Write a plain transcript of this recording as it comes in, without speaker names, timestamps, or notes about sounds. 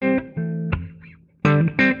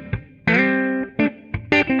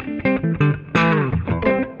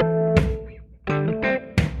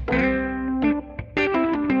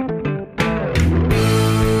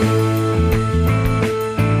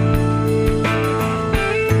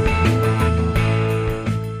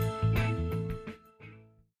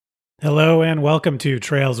Hello and welcome to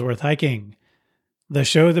Trails Worth Hiking, the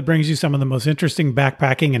show that brings you some of the most interesting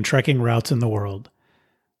backpacking and trekking routes in the world.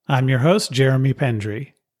 I'm your host, Jeremy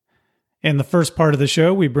Pendry. In the first part of the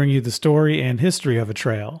show, we bring you the story and history of a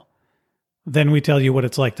trail. Then we tell you what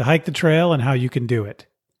it's like to hike the trail and how you can do it.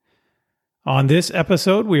 On this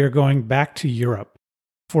episode, we are going back to Europe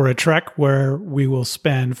for a trek where we will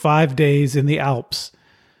spend 5 days in the Alps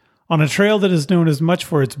on a trail that is known as much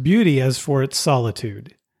for its beauty as for its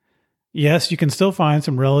solitude. Yes, you can still find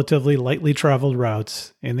some relatively lightly traveled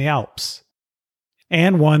routes in the Alps,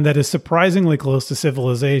 and one that is surprisingly close to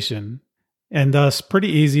civilization, and thus pretty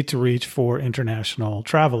easy to reach for international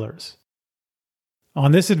travelers.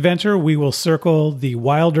 On this adventure, we will circle the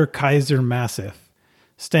wilder Kaiser Massif,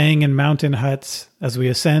 staying in mountain huts as we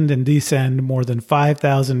ascend and descend more than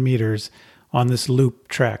 5,000 meters on this loop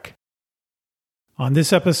trek. On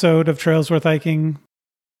this episode of Trails Worth Hiking,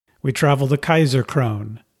 we travel the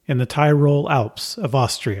Kaiserkrone in the Tyrol Alps of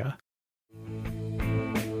Austria.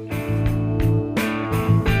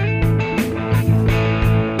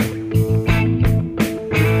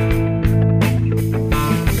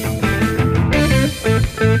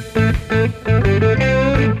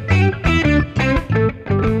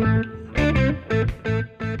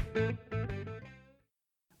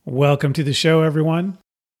 Welcome to the show, everyone.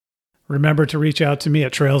 Remember to reach out to me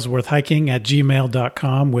at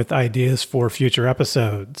trailsworthhiking@gmail.com with ideas for future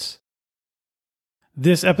episodes.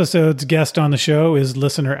 This episode's guest on the show is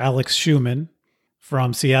listener Alex Schumann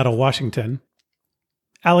from Seattle, Washington.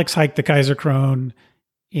 Alex hiked the Kaiserkrone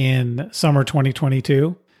in summer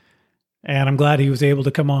 2022, and I'm glad he was able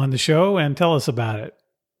to come on the show and tell us about it.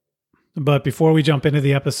 But before we jump into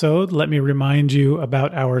the episode, let me remind you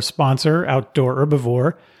about our sponsor, Outdoor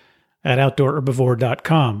Herbivore, at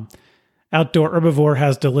outdoorherbivore.com. Outdoor Herbivore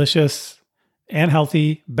has delicious and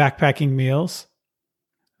healthy backpacking meals.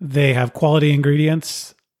 They have quality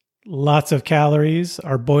ingredients, lots of calories,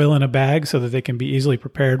 are boiled in a bag so that they can be easily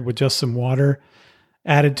prepared with just some water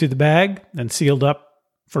added to the bag and sealed up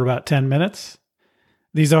for about 10 minutes.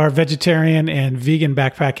 These are vegetarian and vegan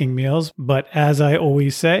backpacking meals, but as I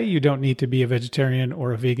always say, you don't need to be a vegetarian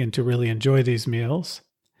or a vegan to really enjoy these meals.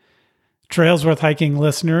 Trails Worth Hiking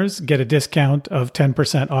listeners get a discount of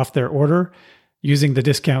 10% off their order using the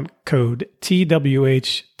discount code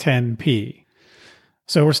TWH10P.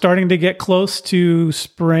 So we're starting to get close to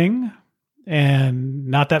spring and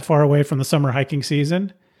not that far away from the summer hiking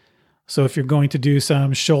season. So if you're going to do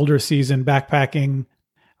some shoulder season backpacking,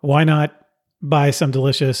 why not buy some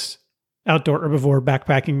delicious Outdoor Herbivore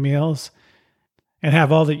backpacking meals and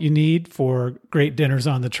have all that you need for great dinners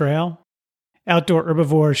on the trail? Outdoor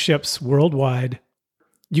Herbivore ships worldwide.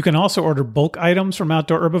 You can also order bulk items from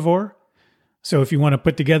Outdoor Herbivore. So if you want to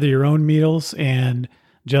put together your own meals and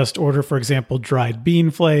just order, for example, dried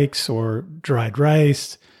bean flakes or dried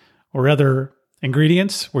rice or other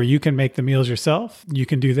ingredients where you can make the meals yourself, you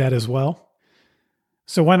can do that as well.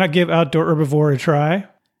 So why not give Outdoor Herbivore a try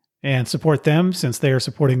and support them since they are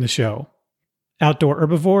supporting the show? Outdoor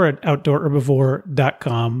Herbivore at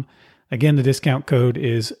outdoorherbivore.com. Again, the discount code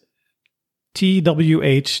is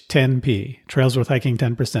TWH10P, Trails Worth Hiking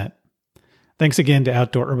 10%. Thanks again to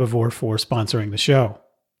Outdoor Herbivore for sponsoring the show.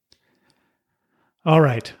 All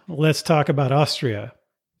right, let's talk about Austria.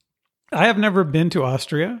 I have never been to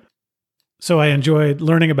Austria, so I enjoyed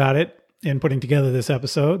learning about it and putting together this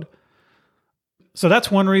episode. So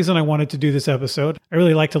that's one reason I wanted to do this episode. I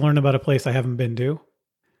really like to learn about a place I haven't been to.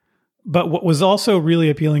 But what was also really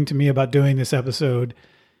appealing to me about doing this episode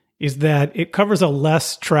is that it covers a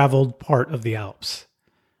less traveled part of the Alps.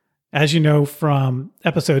 As you know from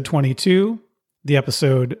episode 22, the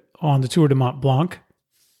episode on the Tour de Mont Blanc,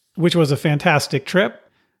 which was a fantastic trip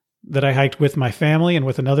that I hiked with my family and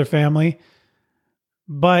with another family.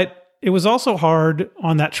 But it was also hard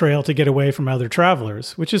on that trail to get away from other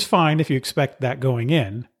travelers, which is fine if you expect that going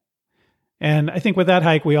in. And I think with that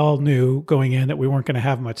hike, we all knew going in that we weren't going to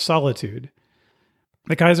have much solitude.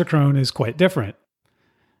 The Kaiserkrone is quite different.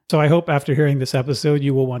 So I hope after hearing this episode,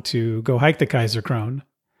 you will want to go hike the Kaiserkrone,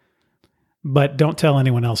 but don't tell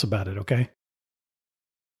anyone else about it, okay?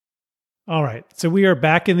 All right, so we are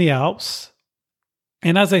back in the Alps.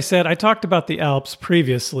 And as I said, I talked about the Alps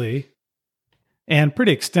previously and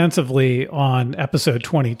pretty extensively on episode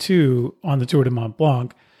 22 on the Tour de Mont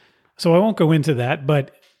Blanc. So I won't go into that,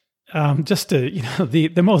 but just to,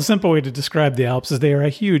 the most simple way to describe the Alps is they are a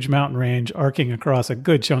huge mountain range arcing across a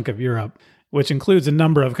good chunk of Europe, which includes a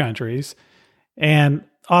number of countries. And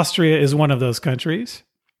Austria is one of those countries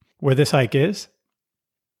where this hike is.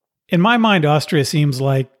 In my mind, Austria seems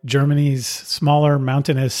like Germany's smaller,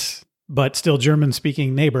 mountainous, but still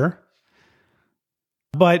German-speaking neighbor.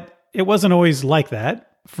 But it wasn't always like that.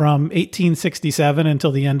 From 1867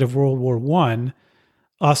 until the end of World War I,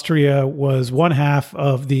 Austria was one half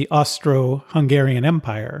of the Austro-Hungarian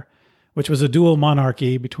Empire, which was a dual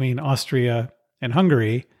monarchy between Austria and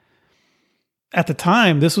Hungary. At the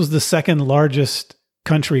time, this was the second largest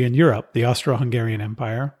country in Europe, the Austro-Hungarian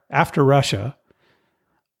Empire, after Russia.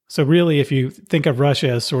 So really, if you think of Russia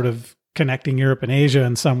as sort of connecting Europe and Asia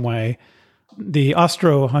in some way, the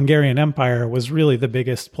Austro-Hungarian Empire was really the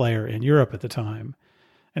biggest player in Europe at the time.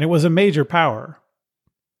 And it was a major power.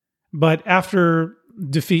 But after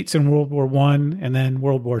defeats in World War I and then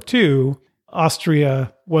World War II,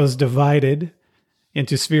 Austria was divided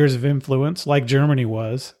into spheres of influence, like Germany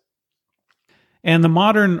was. And the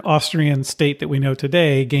modern Austrian state that we know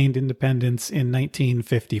today gained independence in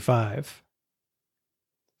 1955.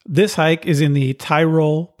 This hike is in the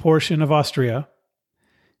Tyrol portion of Austria,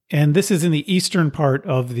 and this is in the eastern part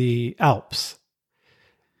of the Alps.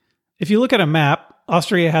 If you look at a map,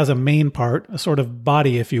 Austria has a main part, a sort of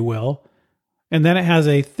body, if you will, and then it has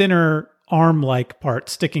a thinner arm-like part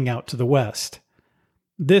sticking out to the west.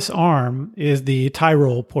 This arm is the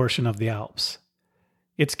Tyrol portion of the Alps.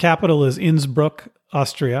 Its capital is Innsbruck,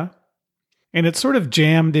 Austria, and it's sort of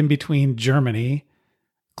jammed in between Germany,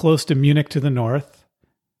 close to Munich to the north,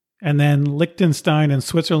 and then Liechtenstein and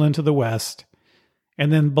Switzerland to the west,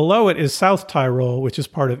 and then below it is South Tyrol, which is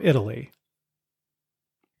part of Italy.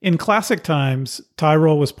 In classic times,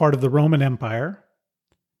 Tyrol was part of the Roman Empire.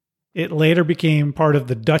 It later became part of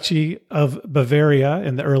the Duchy of Bavaria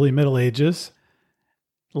in the early Middle Ages.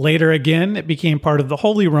 Later again, it became part of the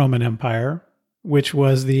Holy Roman Empire, which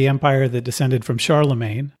was the empire that descended from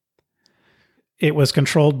Charlemagne. It was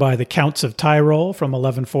controlled by the Counts of Tyrol from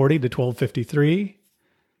 1140 to 1253.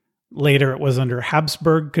 Later, it was under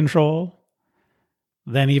Habsburg control.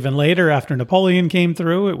 Then even later, after Napoleon came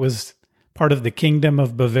through, it was part of the Kingdom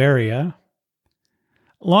of Bavaria.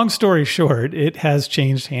 Long story short, it has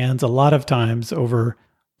changed hands a lot of times over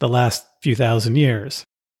the last few thousand years.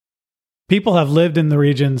 People have lived in the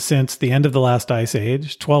region since the end of the last ice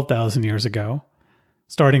age, 12,000 years ago,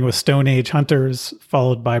 starting with Stone Age hunters,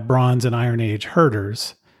 followed by Bronze and Iron Age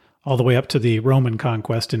herders, all the way up to the Roman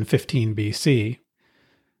conquest in 15 BC.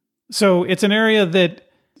 So it's an area that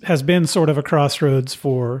has been sort of a crossroads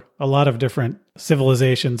for a lot of different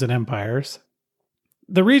civilizations and empires.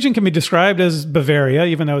 The region can be described as Bavaria,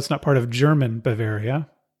 even though it's not part of German Bavaria.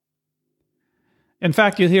 In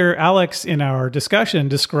fact, you'll hear Alex in our discussion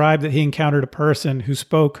describe that he encountered a person who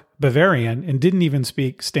spoke Bavarian and didn't even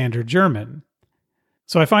speak standard German.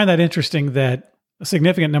 So I find that interesting that a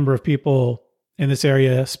significant number of people in this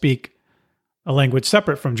area speak a language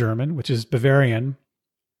separate from German, which is Bavarian.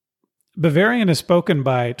 Bavarian is spoken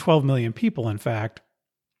by 12 million people, in fact.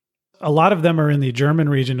 A lot of them are in the German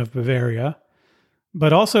region of Bavaria,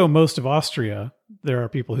 but also most of Austria, there are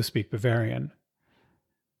people who speak Bavarian.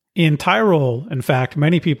 In Tyrol, in fact,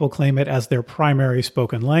 many people claim it as their primary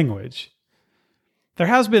spoken language. There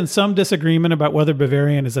has been some disagreement about whether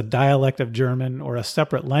Bavarian is a dialect of German or a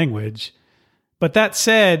separate language, but that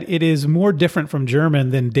said, it is more different from German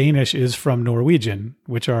than Danish is from Norwegian,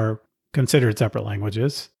 which are considered separate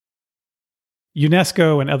languages.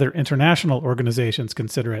 UNESCO and other international organizations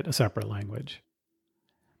consider it a separate language.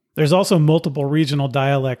 There's also multiple regional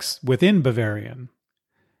dialects within Bavarian.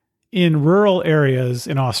 In rural areas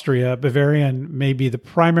in Austria, Bavarian may be the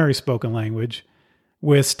primary spoken language,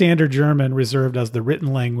 with Standard German reserved as the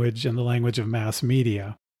written language and the language of mass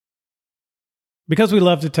media. Because we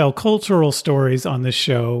love to tell cultural stories on this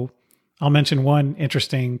show, I'll mention one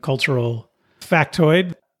interesting cultural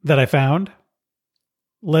factoid that I found.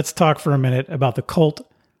 Let's talk for a minute about the cult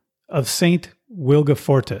of Saint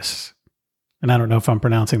Wilgefortis. And I don't know if I'm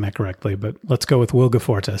pronouncing that correctly, but let's go with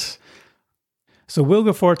Wilgefortis. So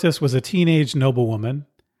Wilgefortis was a teenage noblewoman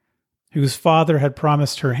whose father had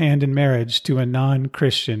promised her hand in marriage to a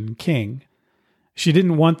non-Christian king. She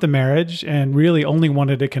didn't want the marriage and really only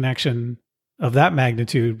wanted a connection of that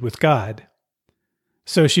magnitude with God.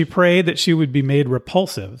 So she prayed that she would be made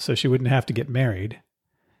repulsive so she wouldn't have to get married.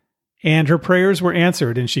 And her prayers were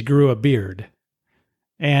answered and she grew a beard.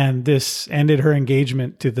 And this ended her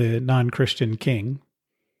engagement to the non-Christian king.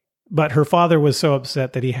 But her father was so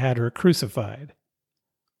upset that he had her crucified.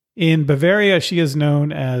 In Bavaria, she is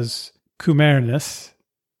known as Kummernis.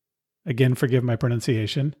 Again, forgive my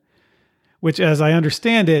pronunciation. Which, as I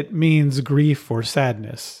understand it, means grief or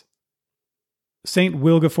sadness. Saint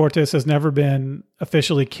Wilgefortis has never been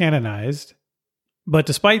officially canonized. But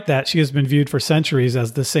despite that, she has been viewed for centuries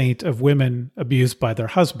as the saint of women abused by their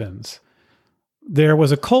husbands. There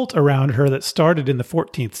was a cult around her that started in the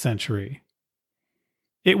 14th century.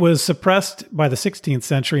 It was suppressed by the 16th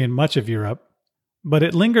century in much of Europe, but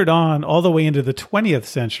it lingered on all the way into the 20th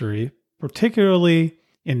century, particularly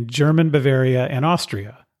in German Bavaria and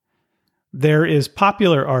Austria. There is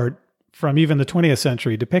popular art from even the 20th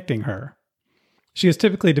century depicting her. She is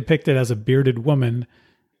typically depicted as a bearded woman,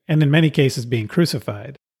 and in many cases being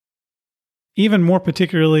crucified. Even more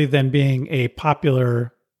particularly than being a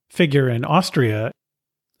popular figure in Austria,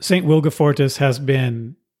 St. Wilgefortis has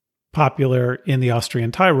been popular in the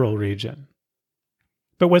Austrian Tyrol region.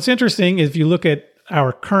 But what's interesting is if you look at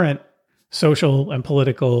our current social and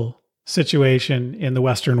political situation in the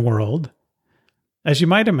Western world, as you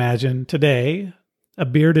might imagine, today, a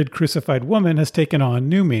bearded crucified woman has taken on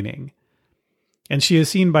new meaning. And she is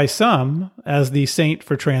seen by some as the saint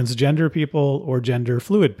for transgender people or gender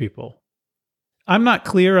fluid people. I'm not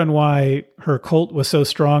clear on why her cult was so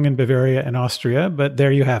strong in Bavaria and Austria, but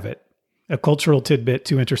there you have it. A cultural tidbit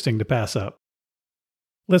too interesting to pass up.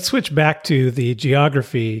 Let's switch back to the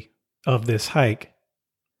geography of this hike.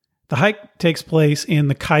 The hike takes place in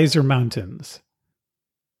the Kaiser Mountains.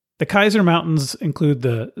 The Kaiser Mountains include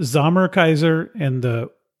the Sommer Kaiser and the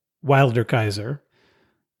Wilder Kaiser.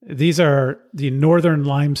 These are the northern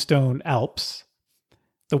limestone Alps.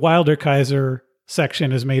 The Wilder Kaiser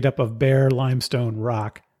section is made up of bare limestone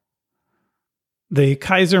rock. The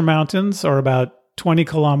Kaiser Mountains are about 20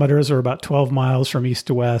 kilometers or about 12 miles from east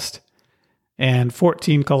to west, and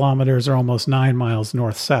 14 kilometers or almost 9 miles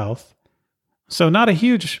north-south. So not a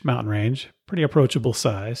huge mountain range, pretty approachable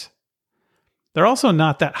size. They're also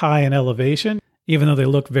not that high in elevation, even though they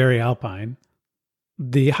look very alpine.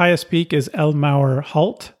 The highest peak is Elmauer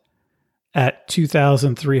Halt at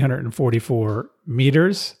 2,344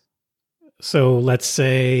 meters. So let's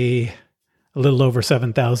say a little over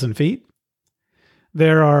 7,000 feet.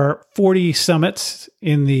 There are 40 summits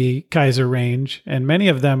in the Kaiser Range, and many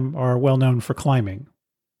of them are well known for climbing.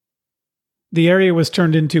 The area was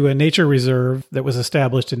turned into a nature reserve that was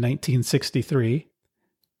established in 1963.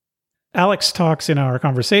 Alex talks in our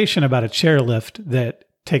conversation about a chairlift that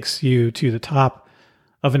takes you to the top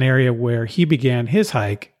of an area where he began his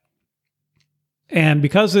hike. And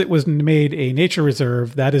because it was made a nature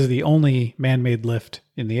reserve, that is the only man-made lift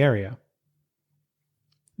in the area.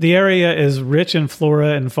 The area is rich in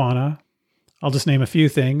flora and fauna. I'll just name a few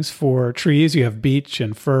things. For trees, you have beech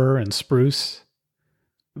and fir and spruce.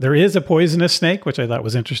 There is a poisonous snake, which I thought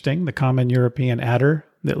was interesting, the common European adder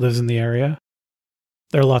that lives in the area.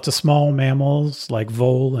 There are lots of small mammals like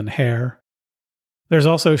vole and hare. There's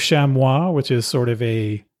also chamois, which is sort of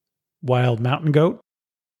a wild mountain goat.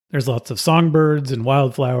 There's lots of songbirds and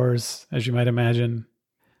wildflowers, as you might imagine,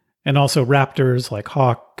 and also raptors like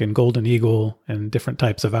hawk and golden eagle and different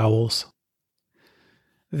types of owls.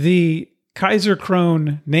 The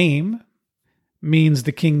Kaiserkrone name means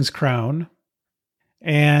the king's crown,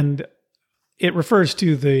 and it refers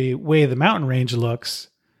to the way the mountain range looks,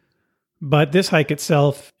 but this hike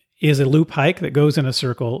itself is a loop hike that goes in a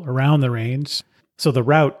circle around the range, so the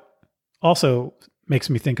route also makes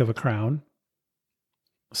me think of a crown.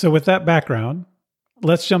 So with that background,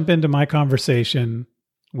 let's jump into my conversation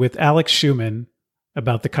with Alex Schumann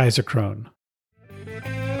about the Kaiserkrone.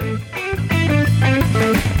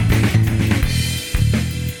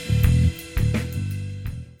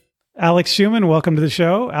 Alex Schumann, welcome to the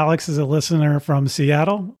show. Alex is a listener from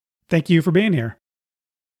Seattle. Thank you for being here.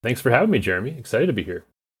 Thanks for having me, Jeremy. Excited to be here.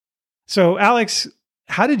 So, Alex,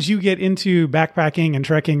 how did you get into backpacking and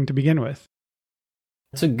trekking to begin with?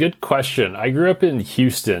 That's a good question. I grew up in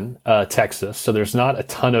Houston, Texas, so there's not a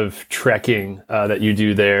ton of trekking that you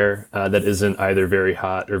do there that isn't either very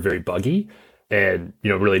hot or very buggy, and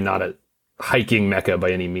really not a hiking mecca by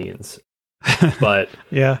any means. But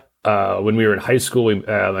yeah, when we were in high school,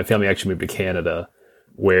 my family actually moved to Canada,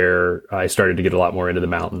 where I started to get a lot more into the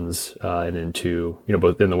mountains and into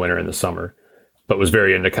both in the winter and the summer. But was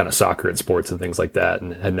very into kind of soccer and sports and things like that,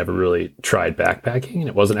 and had never really tried backpacking. And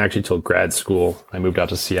it wasn't actually till grad school, I moved out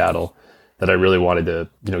to Seattle, that I really wanted to,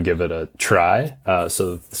 give it a try.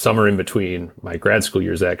 So the summer in between my grad school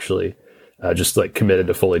years, actually, just like committed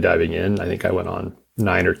to fully diving in. I think I went on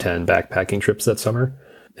 9 or 10 backpacking trips that summer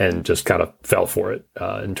and just kind of fell for it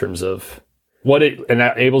in terms of what it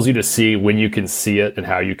enables you to see when you can see it and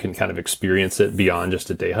how you can kind of experience it beyond just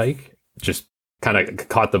a day hike. Just kind of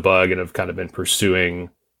caught the bug and have kind of been pursuing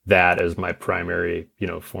that as my primary,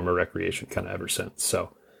 form of recreation kind of ever since.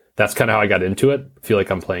 So that's kind of how I got into it. I feel like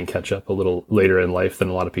I'm playing catch up a little later in life than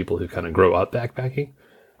a lot of people who kind of grow up backpacking,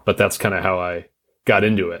 but that's kind of how I got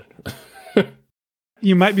into it.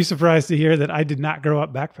 You might be surprised to hear that I did not grow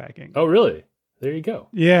up backpacking. Oh, really? There you go.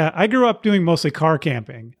 Yeah, I grew up doing mostly car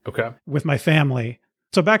camping. Okay. With my family.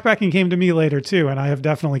 So backpacking came to me later too, and I have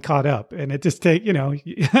definitely caught up. And it just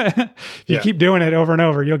if you keep doing it over and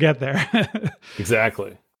over, you'll get there.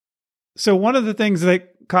 Exactly. So one of the things that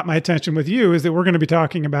caught my attention with you is that we're going to be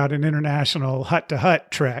talking about an international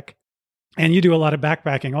hut-to-hut trek. And you do a lot of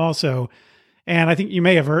backpacking also. And I think you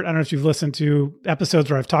may have heard, I don't know if you've listened to episodes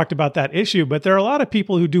where I've talked about that issue, but there are a lot of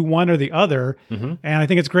people who do one or the other. Mm-hmm. And I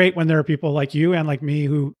think it's great when there are people like you and like me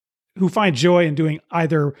who find joy in doing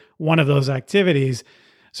either one of those activities.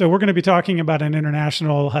 So we're going to be talking about an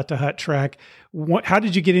international hut-to-hut trek. How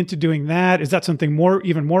did you get into doing that? Is that something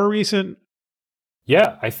even more recent?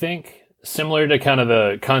 Yeah, I think similar to kind of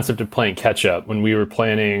the concept of playing catch up, when we were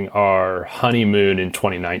planning our honeymoon in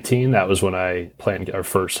 2019, that was when I planned our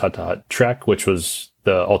first hut-to-hut trek, which was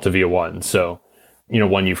the Altavia one. So,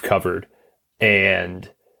 one you've covered. And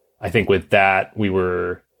I think with that, we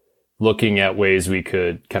were looking at ways we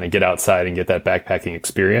could kind of get outside and get that backpacking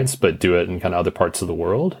experience, but do it in kind of other parts of the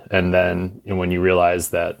world. And then when you realize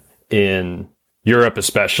that in Europe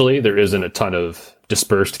especially, there isn't a ton of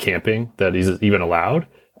dispersed camping that is even allowed.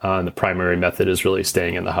 And the primary method is really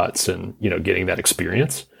staying in the huts and, getting that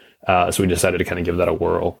experience. So we decided to kind of give that a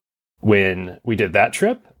whirl when we did that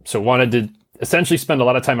trip. So wanted to essentially spend a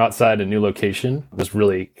lot of time outside a new location. Was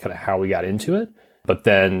really kind of how we got into it. But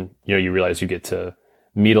then, you realize you get to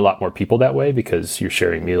meet a lot more people that way because you're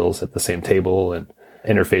sharing meals at the same table and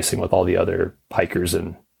interfacing with all the other hikers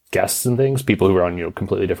and guests and things, people who are on,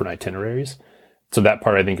 completely different itineraries. So that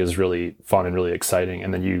part I think is really fun and really exciting.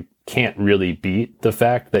 And then you can't really beat the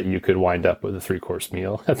fact that you could wind up with a 3-course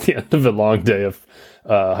meal at the end of a long day of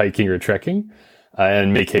hiking or trekking. And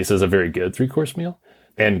in many cases, a very good 3-course meal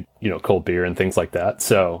and, cold beer and things like that.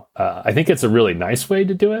 So I think it's a really nice way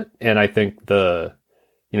to do it. And I think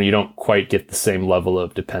you don't quite get the same level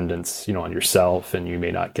of dependence, on yourself, and you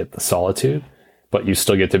may not get the solitude, but you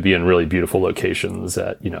still get to be in really beautiful locations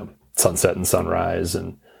at, sunset and sunrise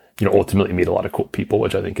and, ultimately meet a lot of cool people,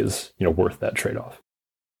 which I think is, worth that trade-off.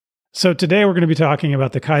 So today we're going to be talking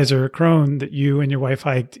about the Kaiserkrone that you and your wife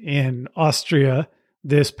hiked in Austria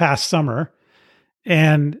this past summer.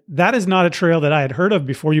 And that is not a trail that I had heard of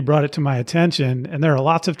before you brought it to my attention. And there are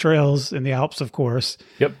lots of trails in the Alps, of course.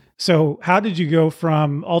 Yep. So how did you go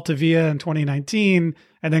from Altavia in 2019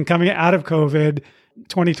 and then coming out of COVID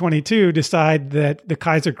 2022 decide that the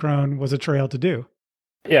Kaiserkrone was a trail to do?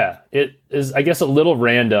 Yeah, it is, I guess, a little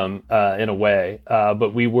random in a way,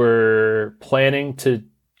 but we were planning to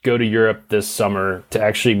go to Europe this summer to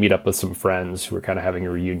actually meet up with some friends who were kind of having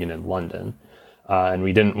a reunion in London. And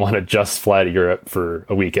we didn't want to just fly to Europe for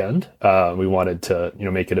a weekend. We wanted to,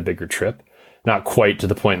 make it a bigger trip. Not quite to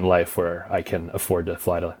the point in life where I can afford to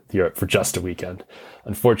fly to Europe for just a weekend,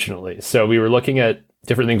 unfortunately. So we were looking at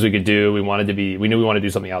different things we could do. We knew we wanted to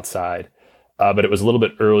do something outside, but it was a little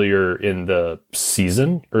bit earlier in the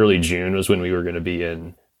season. Early June was when we were going to be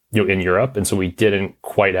in Europe. And so we didn't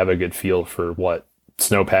quite have a good feel for what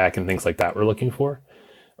snowpack and things like that we're looking for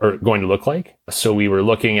or going to look like. So we were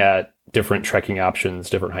looking at different trekking options,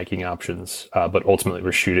 different hiking options, but ultimately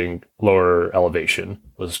we're shooting lower elevation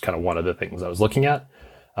was kind of one of the things I was looking at.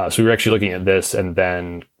 So we were actually looking at this and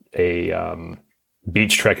then a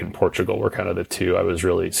beach trek in Portugal were kind of the two I was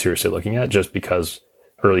really seriously looking at just because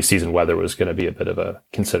early season weather was going to be a bit of a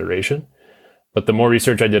consideration. But the more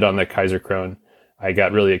research I did on the Kaiserkrone, I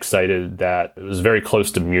got really excited that it was very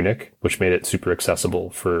close to Munich, which made it super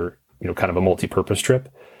accessible for, kind of a multi-purpose trip.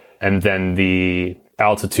 And then the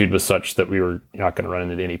altitude was such that we were not going to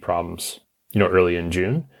run into any problems, early in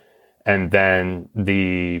June. And then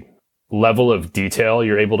the level of detail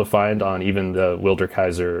you're able to find on even the Wilder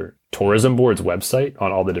Kaiser tourism board's website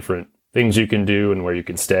on all the different things you can do and where you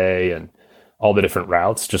can stay and all the different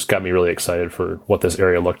routes just got me really excited for what this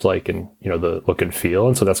area looked like and, the look and feel.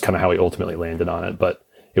 And so that's kind of how we ultimately landed on it. But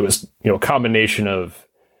it was, a combination of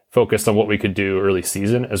focused on what we could do early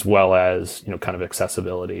season as well as, kind of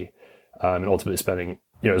accessibility and ultimately spending,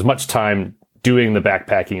 as much time doing the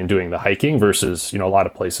backpacking and doing the hiking versus, a lot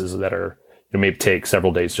of places that are, maybe take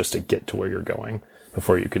several days just to get to where you're going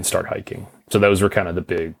before you can start hiking. So those were kind of the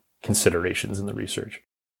big considerations in the research.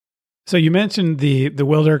 So you mentioned the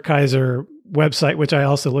Wilder Kaiser website, which I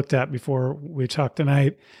also looked at before we talked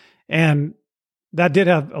tonight, and that did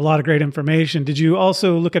have a lot of great information. Did you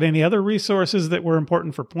also look at any other resources that were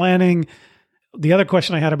important for planning? The other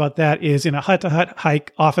question I had about that is in a hut-to-hut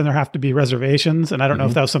hike, often there have to be reservations, and I don't know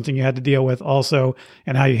if that was something you had to deal with also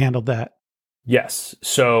and how you handled that. Yes.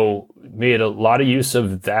 So made a lot of use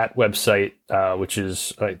of that website, which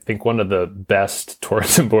is, I think, one of the best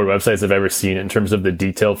tourism board websites I've ever seen in terms of the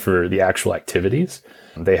detail for the actual activities.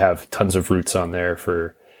 They have tons of routes on there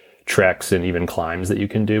for treks and even climbs that you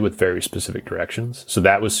can do with very specific directions. So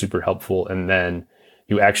that was super helpful. And then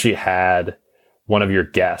you actually had one of your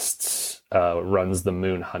guests runs the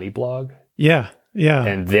Moon Honey blog. Yeah. Yeah.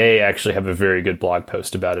 And they actually have a very good blog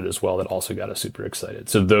post about it as well that also got us super excited.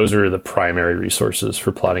 So those are the primary resources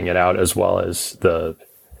for plotting it out, as well as the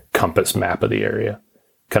compass map of the area.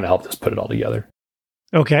 Kind of helped us put it all together.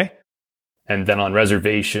 Okay. And then on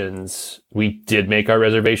reservations, we did make our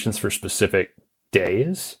reservations for specific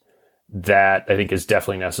days. That I think is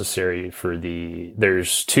definitely necessary for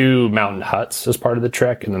there's 2 mountain huts as part of the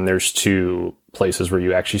trek. And then there's 2 places where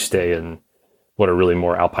you actually stay in what are really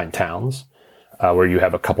more alpine towns, where you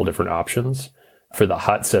have a couple different options. For the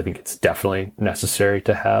huts, I think it's definitely necessary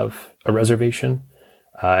to have a reservation.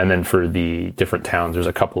 And then for the different towns, there's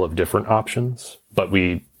a couple of different options, but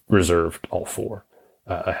we reserved all 4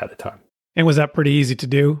 ahead of time. And was that pretty easy to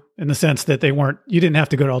do in the sense that you didn't have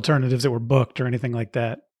to go to alternatives that were booked or anything like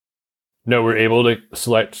that? No, we're able to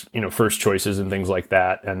select, first choices and things like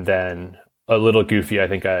that. And then a little goofy, I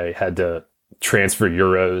think I had to transfer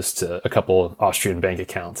euros to a couple of Austrian bank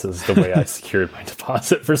accounts is the way I secured my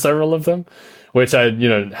deposit for several of them, which I,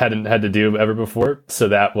 hadn't had to do ever before. So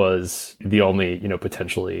that was the only,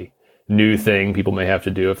 potentially new thing people may have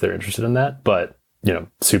to do if they're interested in that. But,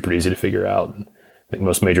 super easy to figure out. And I think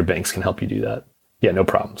most major banks can help you do that. Yeah, no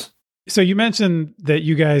problems. So you mentioned that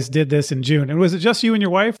you guys did this in June. And was it just you and your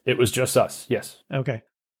wife? It was just us, yes. Okay.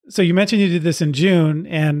 So you mentioned you did this in June,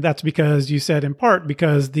 and that's because you said in part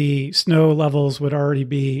because the snow levels would already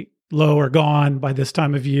be low or gone by this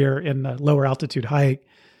time of year in the lower altitude hike.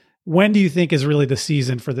 When do you think is really the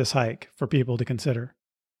season for this hike for people to consider?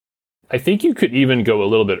 I think you could even go a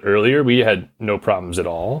little bit earlier. We had no problems at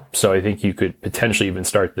all. So I think you could potentially even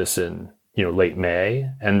start this in late May.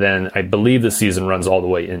 And then I believe the season runs all the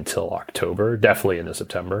way until October, definitely into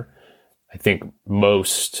September. I think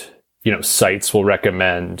most, sites will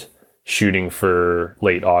recommend shooting for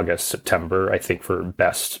late August, September, I think for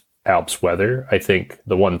best Alps weather. I think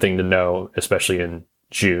the one thing to know, especially in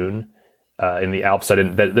June, in the Alps,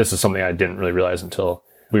 this is something I didn't really realize until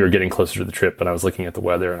we were getting closer to the trip and I was looking at the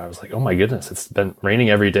weather and I was like, oh my goodness, it's been raining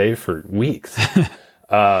every day for weeks.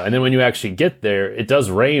 And then when you actually get there, it does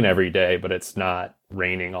rain every day, but it's not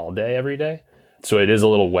raining all day every day. So it is a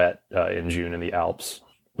little wet in June in the Alps.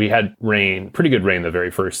 We had pretty good rain the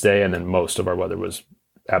very first day, and then most of our weather was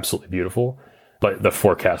absolutely beautiful. But the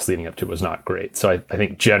forecast leading up to it was not great. So I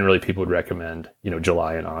think generally people would recommend,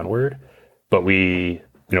 July and onward. But we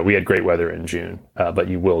had great weather in June. But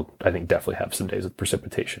you will, I think, definitely have some days of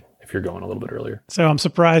precipitation if you're going a little bit earlier. So I'm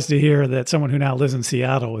surprised to hear that someone who now lives in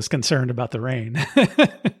Seattle is concerned about the rain.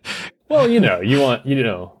 Well, you want,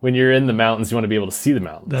 when you're in the mountains, you want to be able to see the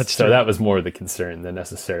mountains. That's true. So that was more the concern than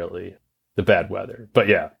necessarily the bad weather. But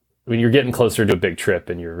yeah, when you're getting closer to a big trip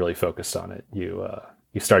and you're really focused on it, you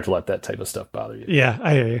start to let that type of stuff bother you. Yeah,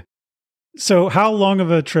 I hear you. So how long of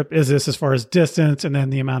a trip is this as far as distance and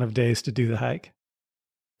then the amount of days to do the hike?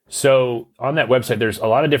 So on that website, there's a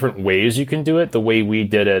lot of different ways you can do it. The way we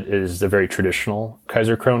did it is the very traditional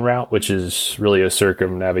Kaiserkrone route, which is really a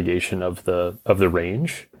circumnavigation of the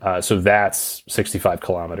range. So that's 65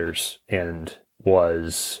 kilometers and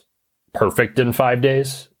was perfect in 5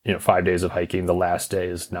 days. 5 days of hiking. The last day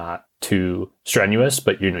is not too strenuous,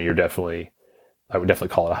 but I would definitely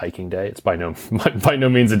call it a hiking day. It's by no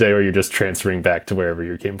means a day where you're just transferring back to wherever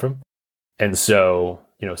you came from. And so,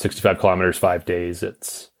 65 kilometers, 5 days,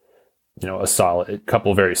 it's, a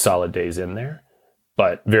couple very solid days in there,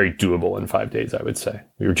 but very doable in 5 days, I would say.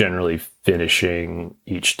 We were generally finishing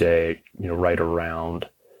each day, right around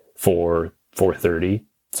 4:30.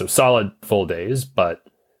 So solid full days, but,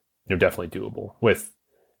 definitely doable with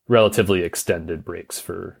relatively extended breaks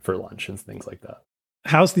for lunch and things like that.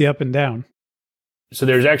 How's the up and down? So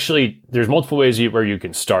there's multiple ways where you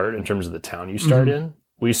can start in terms of the town you start in.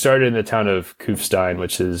 We started in the town of Kufstein,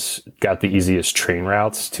 which has got the easiest train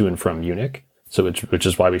routes to and from Munich. So which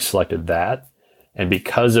is why we selected that. And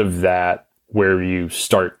because of that, where you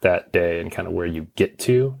start that day and kind of where you get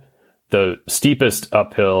to, the steepest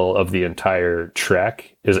uphill of the entire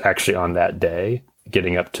trek is actually on that day,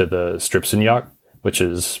 getting up to the Stripsenjagd, which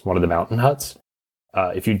is one of the mountain huts.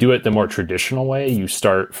 If you do it the more traditional way, you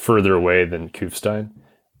start further away than Kufstein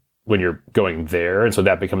when you're going there. And so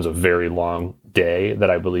that becomes a very long day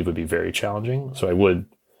that I believe would be very challenging. So I would,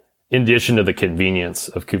 in addition to the convenience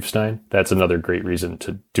of Kufstein, that's another great reason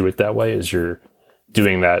to do it that way, is you're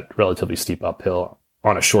doing that relatively steep uphill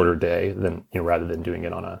on a shorter day than, rather than doing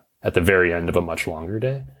it at the very end of a much longer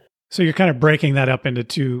day. So you're kind of breaking that up into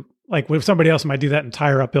two, like if somebody else might do that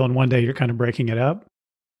entire uphill in one day, you're kind of breaking it up?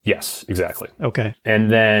 Yes, exactly. Okay. And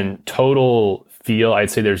then total I'd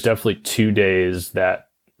say there's definitely 2 days that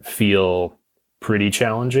feel pretty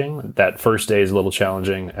challenging. That first day is a little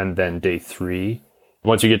challenging, and then day 3.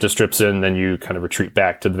 Once you get to strips in, then you kind of retreat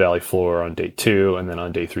back to the valley floor on day 2, and then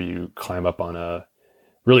on day 3 you climb up on a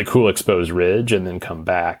really cool exposed ridge and then come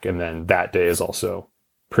back. And then that day is also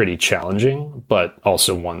pretty challenging, but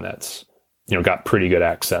also one that's, got pretty good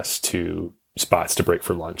access to spots to break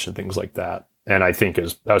for lunch and things like that. And I think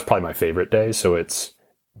that was probably my favorite day. So it's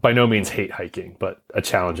by no means hate hiking, but a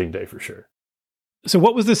challenging day for sure. So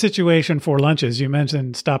what was the situation for lunches? You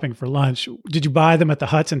mentioned stopping for lunch. Did you buy them at the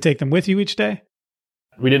huts and take them with you each day?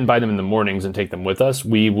 We didn't buy them in the mornings and take them with us.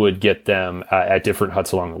 We would get them at different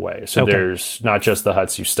huts along the way. So There's not just the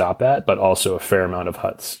huts you stop at, but also a fair amount of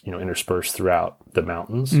huts, interspersed throughout the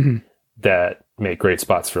mountains that make great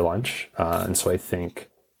spots for lunch. And so I think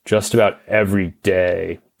just about every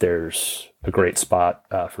day there's a great spot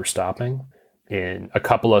for stopping. In a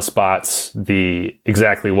couple of spots,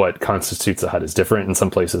 exactly what constitutes a hut is different. In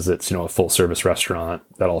some places, it's a full service restaurant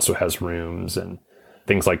that also has rooms and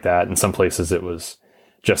things like that. In some places, it was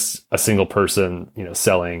just a single person,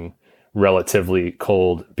 selling relatively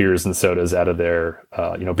cold beers and sodas out of their,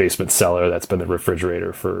 basement cellar that's been the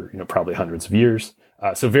refrigerator for, probably hundreds of years.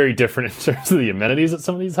 So very different in terms of the amenities at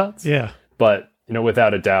some of these huts. Yeah. But,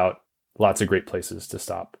 without a doubt, lots of great places to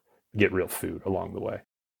stop, get real food along the way.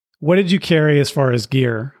 What did you carry as far as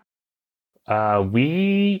gear?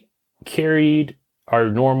 We carried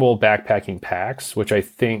our normal backpacking packs, which I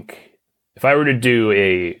think if I were to do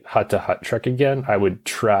a hut-to-hut trek again, I would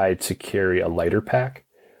try to carry a lighter pack.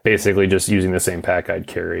 Basically just using the same pack I'd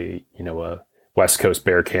carry, a West Coast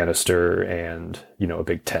bear canister and, a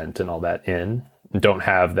big tent and all that in. Don't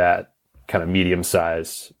have that kind of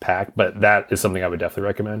medium-sized pack, but that is something I would definitely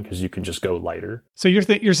recommend because you can just go lighter. So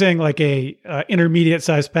you're saying like a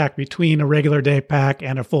intermediate-sized pack between a regular day pack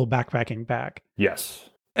and a full backpacking pack? Yes.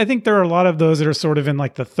 I think there are a lot of those that are sort of in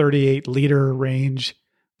like the 38-liter range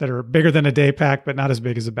that are bigger than a day pack, but not as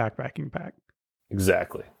big as a backpacking pack.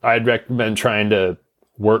 Exactly. I'd recommend trying to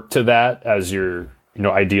work to that as your,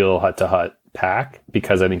 ideal hut-to-hut pack,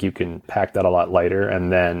 because I think you can pack that a lot lighter,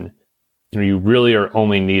 and then you really are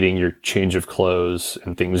only needing your change of clothes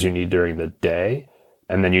and things you need during the day.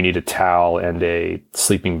 And then you need a towel and a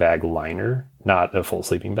sleeping bag liner, not a full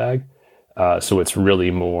sleeping bag. So it's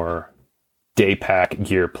really more day pack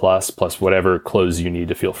gear plus whatever clothes you need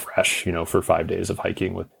to feel fresh, for 5 days of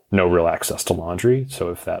hiking with no real access to laundry. So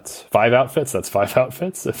if that's 5 outfits, that's 5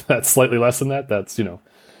 outfits. If that's slightly less than that, that's,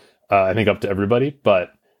 I think up to everybody.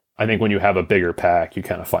 But I think when you have a bigger pack, you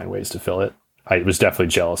kind of find ways to fill it. I was definitely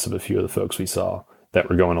jealous of a few of the folks we saw that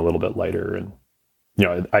were going a little bit lighter. And,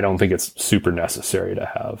 I don't think it's super necessary to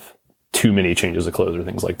have too many changes of clothes or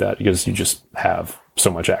things like that, because you just have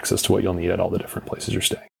so much access to what you'll need at all the different places you're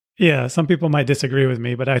staying. Yeah, some people might disagree with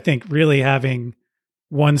me, but I think really having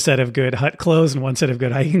one set of good hut clothes and one set of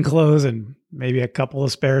good hiking clothes and maybe a couple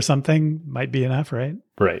of spare something might be enough, right?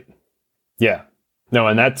 Right. Yeah. No,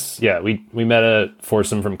 and we met a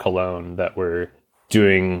foursome from Cologne that were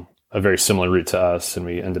doing a very similar route to us, and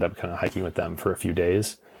we ended up kind of hiking with them for a few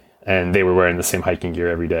days. And they were wearing the same hiking gear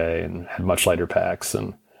every day and had much lighter packs,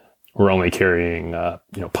 and we're only carrying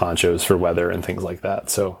ponchos for weather and things like that.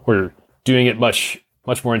 So we're doing it much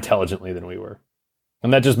more intelligently than we were.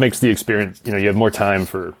 And that just makes the experience, you have more time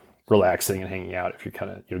for relaxing and hanging out if you're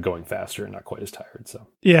kind of going faster and not quite as tired. So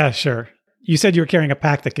yeah, sure. You said you were carrying a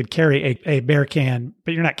pack that could carry a bear can,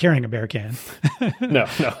 but you're not carrying a bear can. No.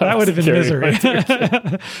 That would have been misery.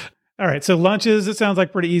 All right. So lunches, it sounds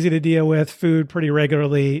like pretty easy to deal with. Food pretty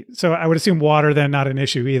regularly. So I would assume water then not an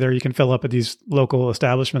issue either. You can fill up at these local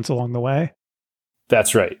establishments along the way.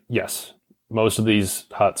 That's right. Yes. Most of these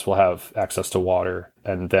huts will have access to water.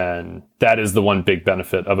 And then that is the one big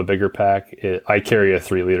benefit of a bigger pack. I carry a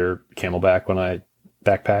 3-liter Camelback when I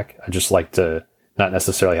backpack. I just like to not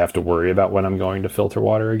necessarily have to worry about when I'm going to filter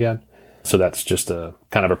water again. So that's just a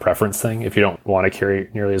kind of a preference thing. If you don't want to carry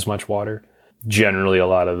nearly as much water, generally a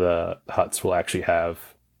lot of the huts will actually have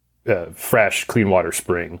fresh, clean water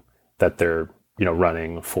spring that they're,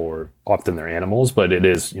 running for often their animals, but it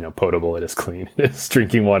is, potable. It is clean. It is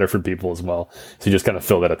drinking water for people as well. So you just kind of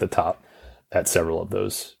fill that at the top at several of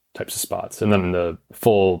those types of spots. And then the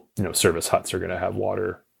full, service huts are going to have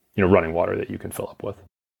water, running water that you can fill up with.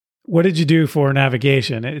 What did you do for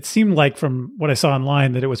navigation? It seemed like from what I saw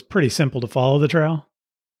online that it was pretty simple to follow the trail.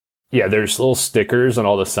 Yeah, there's little stickers on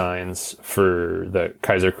all the signs for the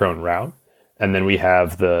Kaiserkrone route. And then we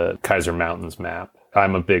have the Kaiser Mountains map.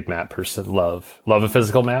 I'm a big map person, love a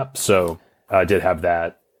physical map. So I did have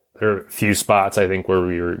that. There are a few spots, I think, where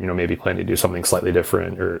we were, maybe planning to do something slightly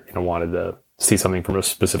different or, wanted to see something from a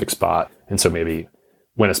specific spot. And so maybe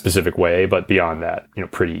went a specific way, but beyond that,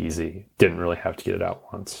 pretty easy. Didn't really have to get it out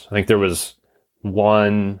once. I think there was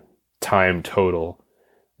one time total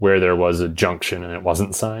where there was a junction and it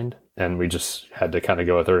wasn't signed. And we just had to kind of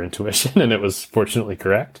go with our intuition, and it was fortunately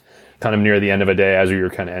correct. Kind of near the end of a day as we were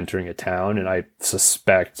kind of entering a town. And I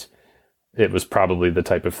suspect it was probably the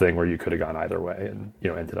type of thing where you could have gone either way and,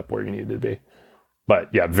 ended up where you needed to be. But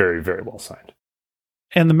yeah, very, very well signed.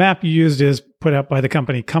 And the map you used is put out by the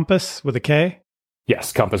company Compass with a K?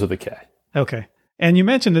 Yes, Compass with a K. Okay. And you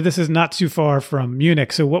mentioned that this is not too far from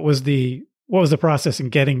Munich. So what was the process in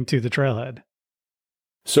getting to the trailhead?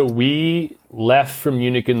 So we left from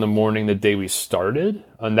Munich in the morning the day we started.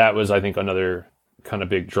 And that was, I think, another kind of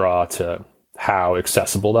big draw to how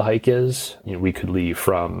accessible the hike is. We could leave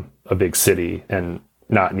from a big city and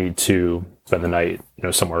not need to spend the night,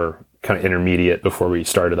 somewhere kind of intermediate before we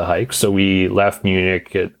started the hike. So we left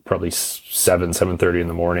Munich at probably 7:30 in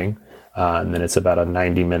the morning. And then it's about a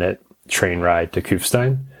 90-minute train ride to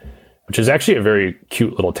Kufstein, which is actually a very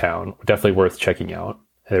cute little town. Definitely worth checking out.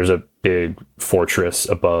 There's a big fortress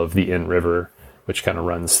above the Inn River, which kind of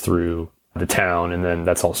runs through the town. And then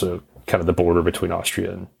that's also kind of the border between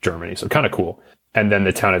Austria and Germany. So kind of cool. And then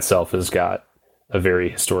the town itself has got a very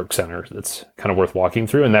historic center that's kind of worth walking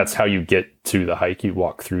through. And that's how you get to the hike. You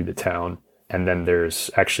walk through the town. And then there's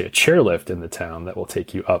actually a chairlift in the town that will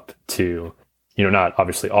take you up to, not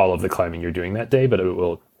obviously all of the climbing you're doing that day, but it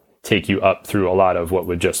will take you up through a lot of what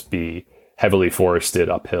would just be heavily forested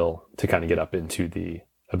uphill to kind of get up into the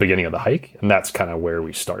beginning of the hike. And that's kind of where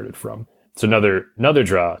we started from. So another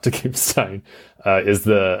draw to Kufstein is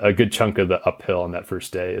a good chunk of the uphill on that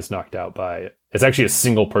first day is knocked out by, it's actually a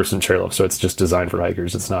single person chairlift. So it's just designed for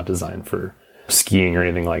hikers. It's not designed for skiing or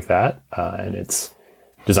anything like that. And it's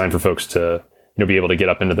designed for folks to, be able to get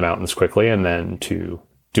up into the mountains quickly and then to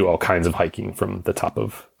do all kinds of hiking from the top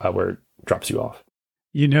of where it drops you off.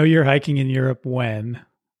 You're hiking in Europe when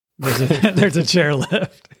there's a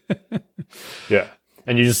chairlift. Yeah.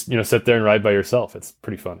 And you just, sit there and ride by yourself. It's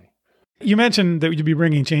pretty funny. You mentioned that you'd be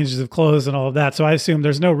bringing changes of clothes and all of that. So I assume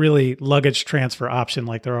there's no really luggage transfer option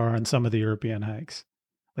like there are on some of the European hikes.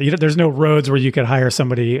 There's no roads where you could hire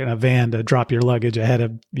somebody in a van to drop your luggage ahead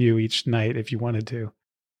of you each night if you wanted to.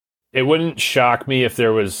 It wouldn't shock me if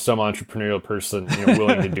there was some entrepreneurial person,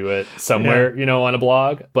 willing to do it somewhere, yeah. On a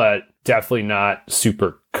blog, but definitely not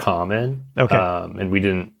super common. Okay. And we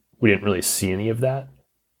didn't really see any of that,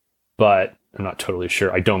 but I'm not totally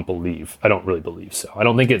sure. I don't really believe so. I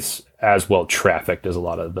don't think it's as well trafficked as a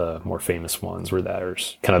lot of the more famous ones where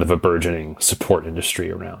there's kind of a burgeoning support industry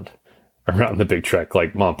around the big trek,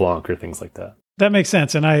 like Mont Blanc or things like that. That makes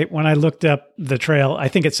sense. And when I looked up the trail, I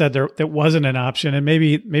think it said there wasn't an option, and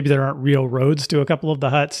maybe there aren't real roads to a couple of the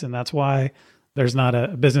huts, and that's why there's not a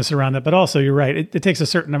business around that. But also, you're right. It takes a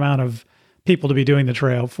certain amount of people to be doing the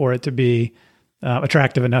trail for it to be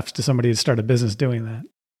attractive enough to somebody to start a business doing that.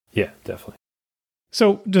 Yeah, definitely.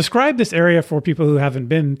 So describe this area for people who haven't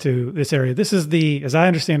been to this area. This is as I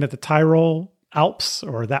understand it, the Tyrol Alps,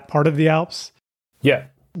 or that part of the Alps. Yeah.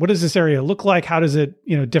 What does this area look like? How does it,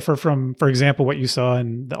 differ from, for example, what you saw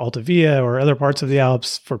in the Alta Via or other parts of the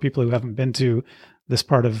Alps for people who haven't been to this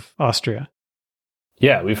part of Austria?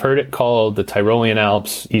 Yeah, we've heard it called the Tyrolean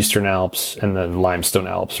Alps, Eastern Alps, and the Limestone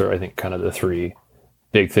Alps are, I think, kind of the three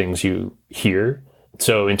big things you hear.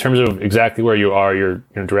 So in terms of exactly where you are, you're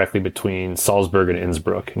directly between Salzburg and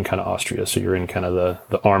Innsbruck in kind of Austria. So you're in kind of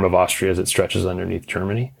the arm of Austria as it stretches underneath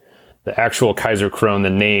Germany. The actual Kaiserkrone, the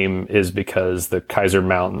name is because the Kaiser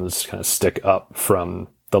Mountains kind of stick up from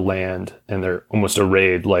the land and they're almost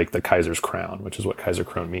arrayed like the Kaiser's crown, which is what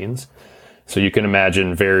Kaiserkrone means. So you can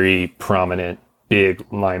imagine very prominent, big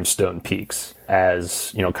limestone peaks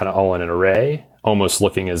as, kind of all in an array, almost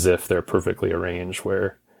looking as if they're perfectly arranged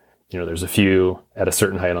where, there's a few at a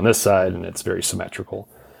certain height on this side and it's very symmetrical.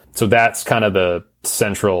 So that's kind of the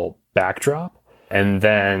central backdrop. And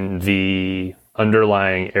then the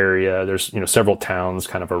underlying area, there's, several towns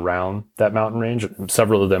kind of around that mountain range.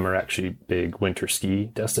 Several of them are actually big winter ski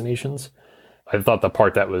destinations. I thought the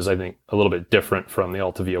part that was, I think, a little bit different from the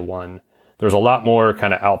Alta Via 1, there's a lot more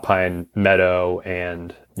kind of alpine meadow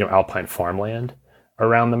and, alpine farmland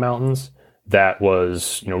around the mountains. That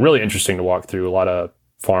was, really interesting to walk through. A lot of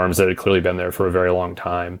farms that had clearly been there for a very long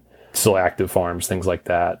time, still active farms, things like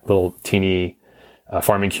that. Little teeny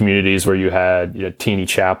farming communities where you had teeny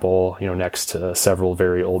chapel, next to several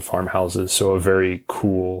very old farmhouses. So a very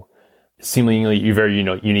cool, seemingly very,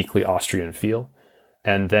 uniquely Austrian feel.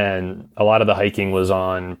 And then a lot of the hiking was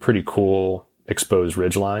on pretty cool exposed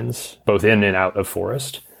ridge lines, both in and out of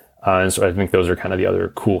forest. And so I think those are kind of the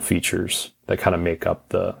other cool features that kind of make up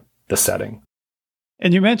the setting.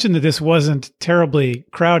 And you mentioned that this wasn't terribly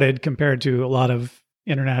crowded compared to a lot of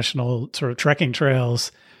international sort of trekking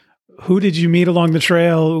trails. Who did you meet along the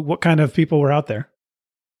trail? What kind of people were out there?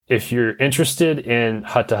 If you're interested in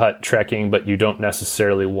hut-to-hut trekking, but you don't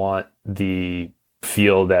necessarily want the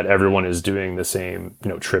feel that everyone is doing the same,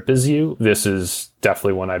 trip as you, this is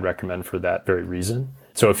definitely one I'd recommend for that very reason.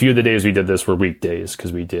 So a few of the days we did this were weekdays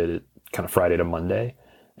because we did it kind of Friday to Monday.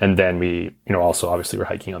 And then we, also obviously we're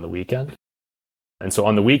hiking on the weekend. And so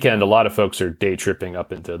on the weekend, a lot of folks are day tripping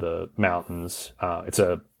up into the mountains. It's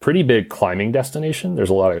a pretty big climbing destination. There's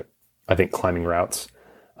a lot of, I think, climbing routes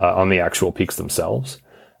on the actual peaks themselves.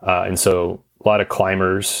 And so a lot of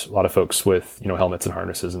climbers, a lot of folks with, helmets and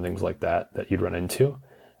harnesses and things like that you'd run into.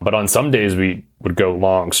 But on some days we would go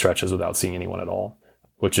long stretches without seeing anyone at all,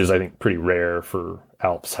 which is, I think, pretty rare for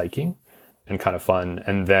Alps hiking and kind of fun.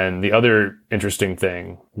 And then the other interesting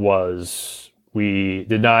thing was we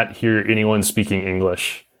did not hear anyone speaking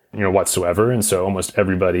English, whatsoever. And so almost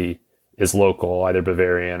everybody is local, either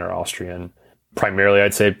Bavarian or Austrian. Primarily,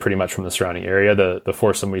 I'd say pretty much from the surrounding area. The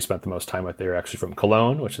foursome we spent the most time with, they were actually from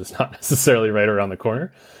Cologne, which is not necessarily right around the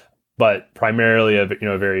corner, but primarily a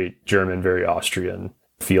very German, very Austrian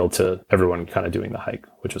feel to everyone kind of doing the hike,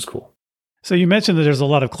 which is cool. So you mentioned that there's a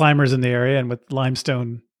lot of climbers in the area, and with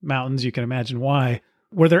limestone mountains, you can imagine why.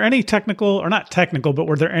 Were there any technical, or not technical, but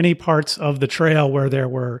were there any parts of the trail where there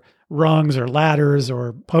were rungs or ladders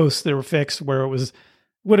or posts that were fixed where it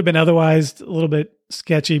would have been otherwise a little bit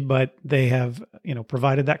sketchy, but they have,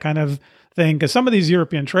 provided that kind of thing? Because some of these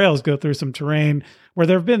European trails go through some terrain where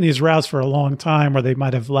there have been these routes for a long time where they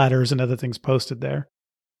might have ladders and other things posted there.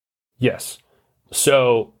 Yes.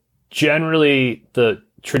 So generally the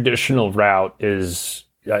traditional route is,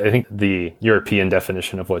 I think the European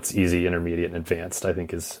definition of what's easy, intermediate, and advanced, I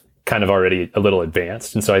think is kind of already a little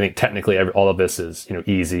advanced. And so I think technically all of this is,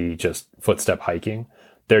 easy, just footstep hiking.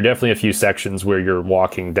 There are definitely a few sections where you're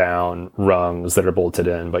walking down rungs that are bolted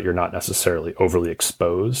in, but you're not necessarily overly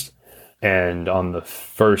exposed. And on the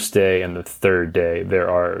first day and the third day, there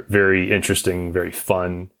are very interesting, very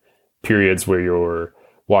fun periods where you're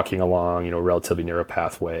walking along, relatively narrow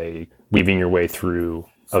pathway, weaving your way through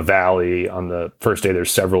a valley. On the first day,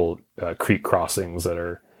 there's several creek crossings that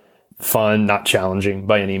are fun, not challenging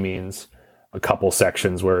by any means. A couple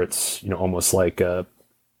sections where it's, almost like a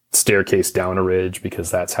staircase down a ridge,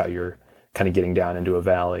 because that's how you're kind of getting down into a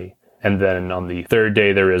valley. And then on the third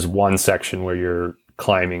day, there is one section where you're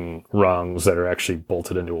climbing rungs that are actually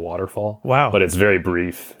bolted into a waterfall. Wow. But it's very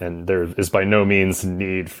brief, and there is by no means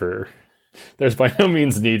need for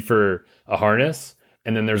a harness.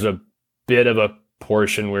 And then there's a bit of a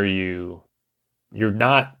portion where you're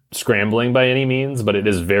not scrambling by any means, but it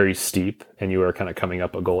is very steep, and you are kind of coming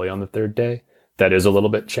up a gully on the third day. That is a little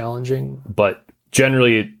bit challenging, but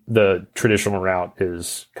generally the traditional route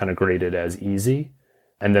is kind of graded as easy.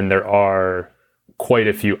 And then there are quite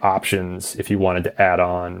a few options if you wanted to add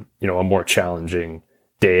on, a more challenging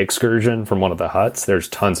day excursion from one of the huts. There's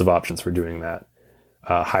tons of options for doing that,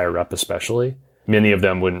 higher up especially. Many of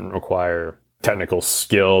them wouldn't require technical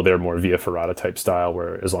skill. They're more via ferrata type style,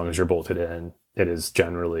 where as long as you're bolted in, it is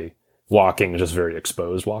generally walking, just very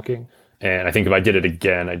exposed walking. And I think if I did it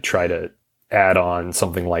again, I'd try to add on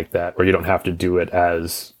something like that, where you don't have to do it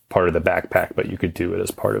as part of the backpack, but you could do it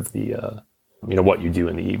as part of the, what you do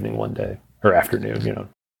in the evening one day or afternoon,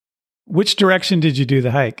 Which direction did you do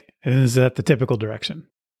the hike? Is that the typical direction?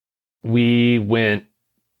 We went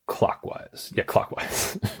clockwise. Yeah,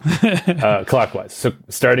 clockwise. Clockwise. So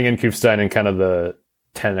starting in Kufstein in kind of the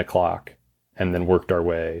 10 o'clock, and then worked our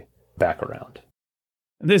way back around.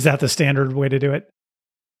 Is that the standard way to do it?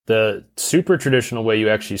 The super traditional way, you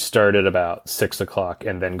actually start at about 6 o'clock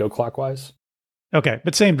and then go clockwise. Okay,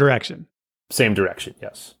 but same direction. Same direction,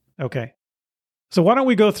 yes. Okay. So why don't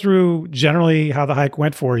we go through generally how the hike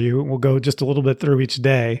went for you? We'll go just a little bit through each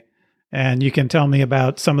day, and you can tell me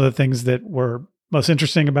about some of the things that were most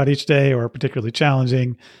interesting about each day or particularly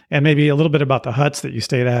challenging, and maybe a little bit about the huts that you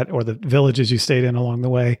stayed at or the villages you stayed in along the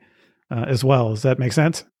way as well. Does that make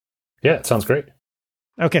sense? Yeah, it sounds great.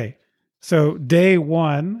 Okay. So day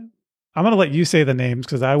one, I'm going to let you say the names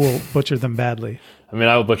because I will butcher them badly. I mean,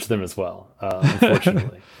 I will butcher them as well,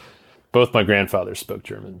 unfortunately. Both my grandfathers spoke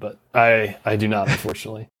German, but I do not,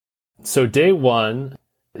 unfortunately. So day one,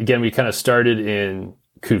 again, we kind of started in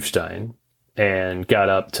Kufstein and got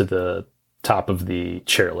up to the top of the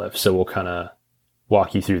chairlift. So we'll kind of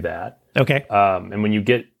walk you through that. Okay. And when you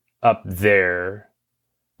get up there,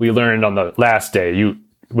 we learned on the last day,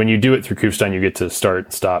 when you do it through Kufstein, you get to start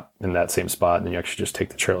and stop in that same spot, and then you actually just take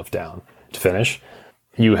the chairlift down to finish.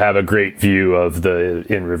 You have a great view of the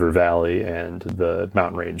In-River Valley and the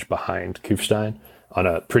mountain range behind Kufstein. on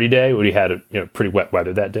a pretty day. We had pretty wet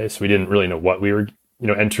weather that day, so we didn't really know what we were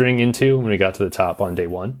entering into when we got to the top on day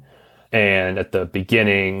one. And at the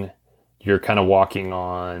beginning, you're kind of walking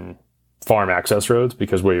on farm access roads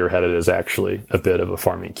because where you're headed is actually a bit of a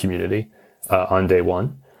farming community on day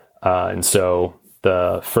one. And so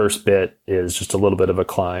the first bit is just a little bit of a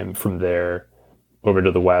climb from there over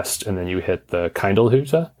to the west, and then you hit the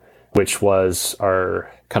Kindelhütte, which was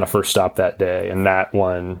our kind of first stop that day. And that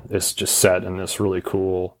one is just set in this really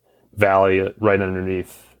cool valley right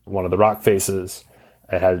underneath one of the rock faces.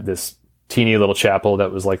 It had this teeny little chapel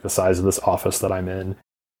that was like the size of this office that I'm in,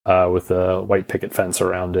 with a white picket fence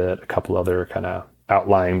around it, a couple other kind of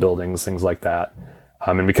outlying buildings, things like that.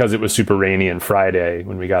 And because it was super rainy and Friday,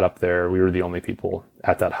 when we got up there, we were the only people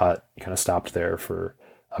at that hut. Kind of stopped there for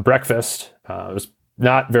a breakfast. It was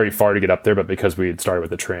not very far to get up there, but because we had started with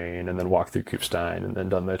the train and then walked through Kufstein and then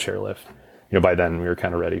done the chairlift, by then we were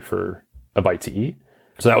kind of ready for a bite to eat.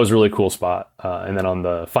 So that was a really cool spot. And then on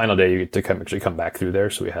the final day, you get to actually come back through there.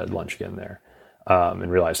 So we had lunch again there,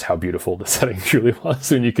 and realized how beautiful the setting truly was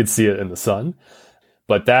when you could see it in the sun.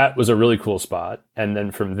 But that was a really cool spot. And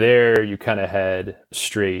then from there, you kind of head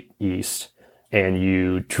straight east and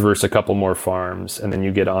you traverse a couple more farms. And then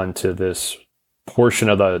you get onto this portion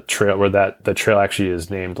of the trail where the trail actually is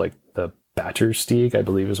named like the Batterstieg, I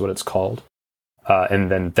believe is what it's called.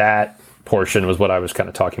 And then that portion was what I was kind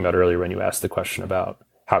of talking about earlier when you asked the question about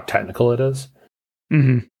how technical it is.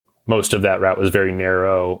 Mm-hmm. Most of that route was very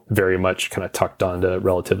narrow, very much kind of tucked onto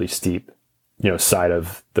relatively steep side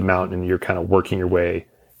of the mountain. You're kind of working your way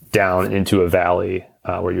down into a valley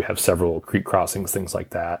where you have several creek crossings, things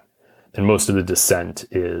like that. And most of the descent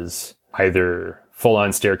is either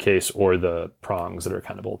full-on staircase or the prongs that are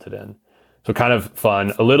kind of bolted in. So kind of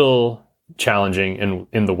fun, a little challenging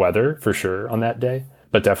in the weather for sure on that day,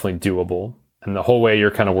 but definitely doable. And the whole way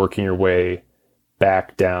you're kind of working your way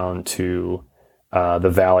back down to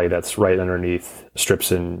the valley that's right underneath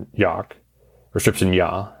Stripsen Joch, or Stripsen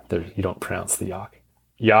Ja. You don't pronounce the Joch.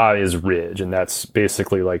 Ja is ridge, and that's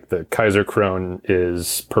basically like the Kaiserkrone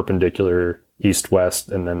is perpendicular east-west,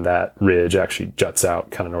 and then that ridge actually juts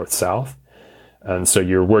out kind of north-south. And so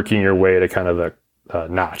you're working your way to kind of the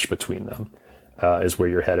notch between them is where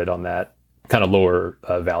you're headed on that kind of lower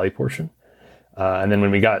valley portion. And then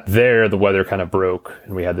when we got there, the weather kind of broke,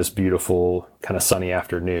 and we had this beautiful kind of sunny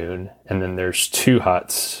afternoon. And then there's two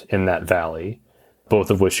huts in that valley, both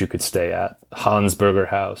of which you could stay at. Hansburger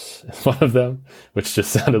House is one of them, which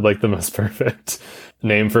just sounded like the most perfect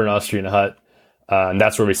name for an Austrian hut. And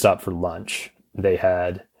that's where we stopped for lunch. They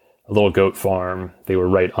had a little goat farm. They were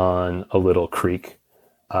right on a little creek.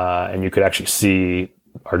 And you could actually see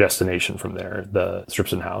our destination from there, the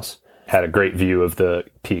Stripsen house. Had a great view of the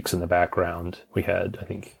peaks in the background. We had, I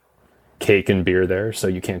think, cake and beer there, so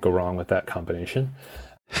you can't go wrong with that combination.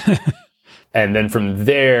 And then from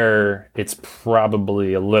there, it's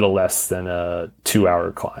probably a little less than a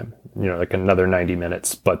 2-hour climb, like another 90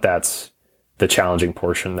 minutes, but that's the challenging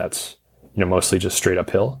portion. That's, mostly just straight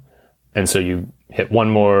uphill. And so you hit one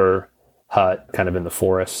more hut kind of in the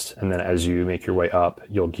forest. And then as you make your way up,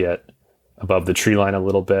 you'll get above the tree line a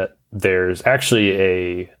little bit. There's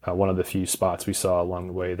actually one of the few spots we saw along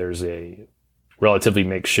the way. There's a relatively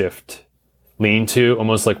makeshift lean-to,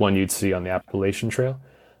 almost like one you'd see on the Appalachian Trail,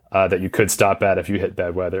 that you could stop at if you hit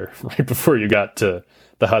bad weather right before you got to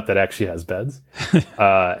the hut that actually has beds.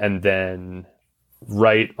 And then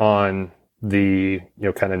right on the,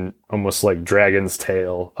 kind of almost like dragon's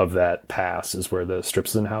tail of that pass is where the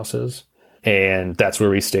Stripsen house is. And that's where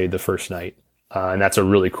we stayed the first night. And that's a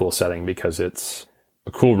really cool setting because it's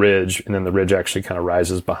a cool ridge, and then the ridge actually kind of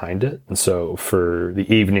rises behind it. And so for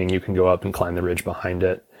the evening, you can go up and climb the ridge behind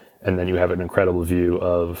it. And then you have an incredible view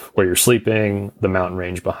of where you're sleeping, the mountain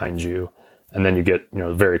range behind you. And then you get,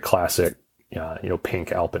 very classic, pink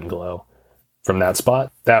alpenglow from that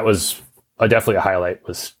spot. That was definitely a highlight,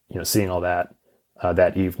 was, seeing all that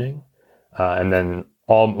that evening. And then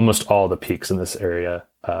almost all the peaks in this area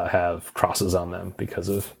have crosses on them because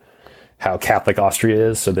of how Catholic Austria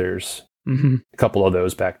is. So there's a couple of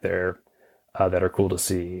those back there that are cool to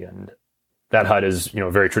see. And that hut is,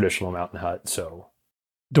 a very traditional mountain hut. So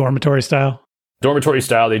dormitory style? Dormitory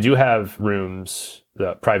style. They do have rooms,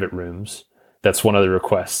 private rooms. That's one of the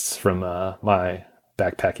requests from my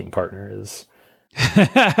backpacking partner is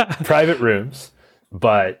private rooms,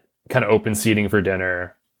 but kind of open seating for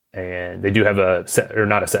dinner. And they do have a set, or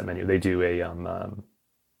not a set menu. They do a,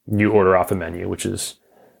 you order off a menu, which is,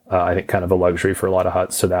 I think, kind of a luxury for a lot of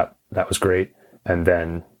huts. So that was great. And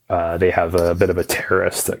then they have a bit of a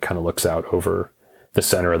terrace that kind of looks out over the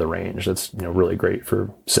center of the range. That's, really great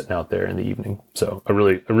for sitting out there in the evening. So a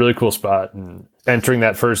really cool spot, and entering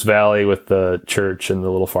that first valley with the church and the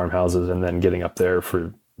little farmhouses and then getting up there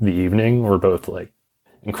for the evening were both like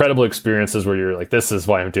incredible experiences where you're like, this is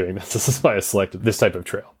why I'm doing this. This is why I selected this type of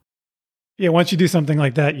trail. Yeah. Once you do something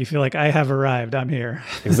like that, you feel like I have arrived. I'm here.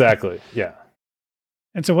 Exactly. Yeah.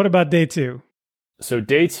 And so what about day 2? So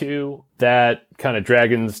day 2, that kind of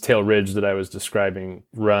Dragon's Tail Ridge that I was describing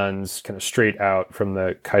runs kind of straight out from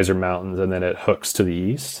the Kaiser Mountains, and then it hooks to the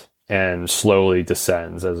east and slowly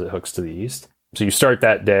descends as it hooks to the east. So you start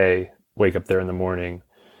that day, wake up there in the morning,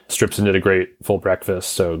 Stripson did a great full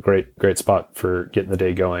breakfast, so great spot for getting the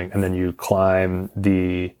day going. And then you climb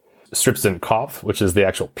the Stripson Kopf, which is the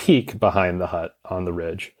actual peak behind the hut on the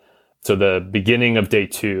ridge. So the beginning of day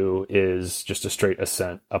 2 is just a straight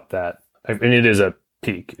ascent up that. I mean, it is a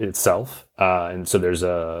peak itself. And so there's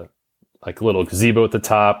a little gazebo at the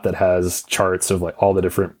top that has charts of like all the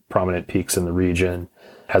different prominent peaks in the region,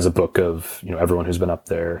 has a book of, everyone who's been up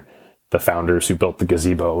there, the founders who built the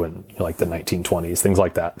gazebo in like the 1920s, things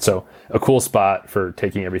like that. So a cool spot for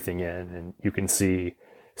taking everything in. And you can see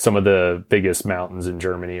some of the biggest mountains in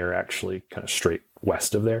Germany are actually kind of straight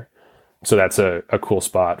west of there. So that's a cool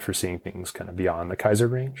spot for seeing things kind of beyond the Kaiser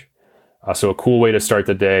range. So a cool way to start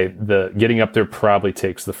the day. The getting up there probably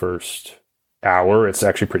takes the first hour. It's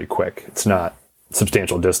actually pretty quick. It's not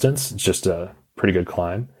substantial distance. It's just a pretty good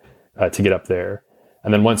climb to get up there.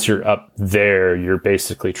 And then once you're up there, you're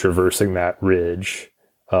basically traversing that ridge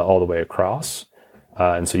all the way across.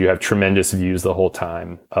 And so you have tremendous views the whole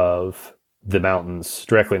time of the mountains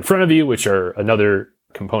directly in front of you, which are another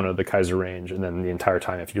component of the Kaiser range. And then the entire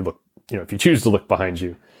time, if you look, if you choose to look behind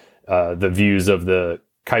you, the views of the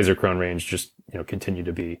Kaiserkrone range just, continue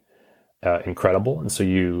to be incredible. And so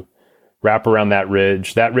you wrap around that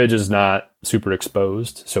ridge. That ridge is not super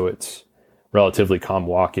exposed, so it's relatively calm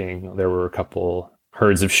walking. There were a couple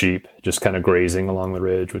herds of sheep just kind of grazing along the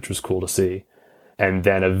ridge, which was cool to see. And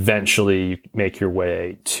then eventually you make your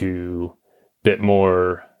way to a bit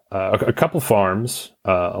more, a couple farms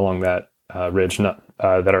along that ridge that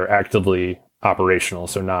are actively operational,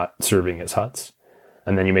 so not serving as huts.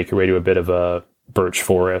 And then you make your way to a bit of a birch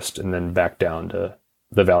forest and then back down to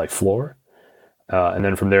the valley floor. And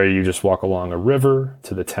then from there, you just walk along a river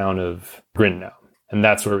to the town of Grindenau. And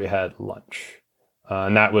that's where we had lunch.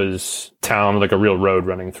 And that was town, like a real road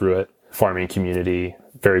running through it, farming community,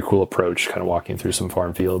 very cool approach, kind of walking through some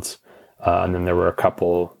farm fields. And then there were a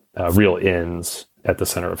couple real inns at the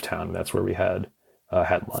center of town. And that's where we had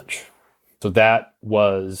lunch. So that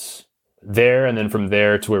was there. And then from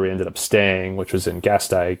there to where we ended up staying, which was in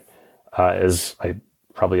Gasteig, is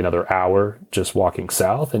probably another hour just walking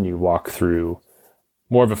south, and you walk through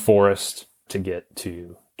more of a forest to get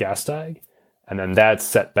to Gasteig. And then that's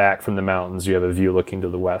set back from the mountains. You have a view looking to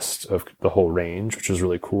the west of the whole range, which was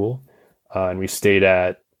really cool. And we stayed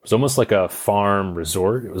it was almost like a farm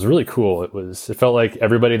resort. It was really cool. It felt like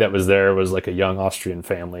everybody that was there was like a young Austrian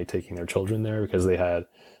family taking their children there, because they had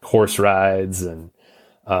horse rides and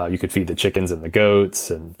you could feed the chickens and the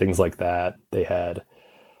goats and things like that. They had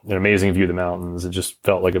an amazing view of the mountains. It just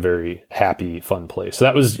felt like a very happy, fun place. So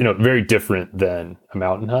that was, very different than a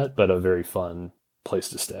mountain hut, but a very fun place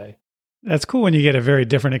to stay. That's cool when you get a very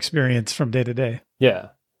different experience from day to day. Yeah.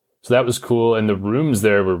 So that was cool. And the rooms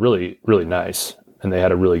there were really, really nice. And they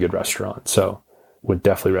had a really good restaurant. So would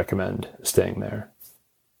definitely recommend staying there.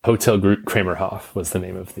 Hotel Kramerhof was the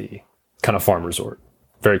name of the kind of farm resort.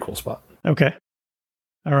 Very cool spot. Okay.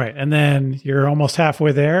 All right. And then you're almost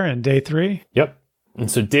halfway there in day 3? Yep. And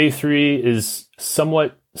so day 3 is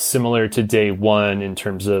somewhat similar to day 1 in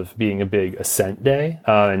terms of being a big ascent day.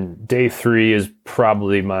 And day 3 is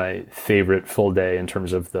probably my favorite full day in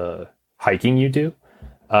terms of the hiking you do.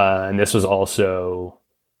 And this was also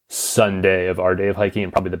Sunday of our day of hiking,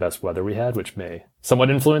 and probably the best weather we had, which may somewhat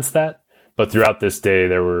influence that. But throughout this day,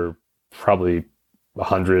 there were probably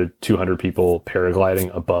 100, 200 people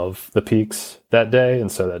paragliding above the peaks that day. And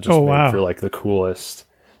so that just made for like the coolest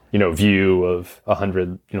view of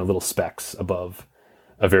 100, little specks above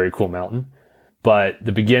a very cool mountain. But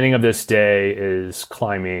the beginning of this day is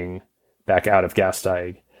climbing back out of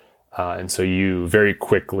Gasteig. And so you very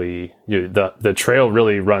quickly, the trail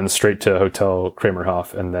really runs straight to Hotel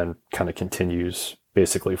Kramerhof and then kind of continues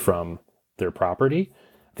basically from their property.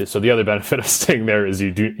 So the other benefit of staying there is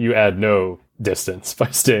you add no distance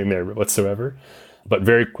by staying there whatsoever. But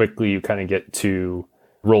very quickly you kind of get to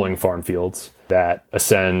rolling farm fields that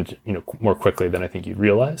ascend, more quickly than I think you'd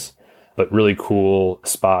realize. But really cool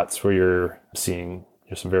spots where you're seeing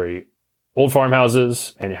some very old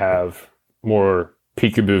farmhouses, and you have more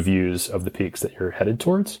peekaboo views of the peaks that you're headed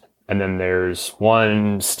towards. And then there's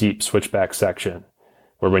one steep switchback section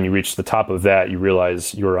where when you reach the top of that, you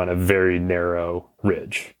realize you're on a very narrow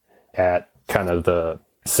ridge at kind of the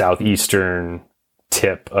southeastern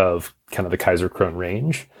tip of kind of the Kaiserkrone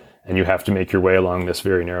range. And you have to make your way along this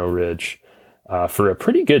very narrow ridge for a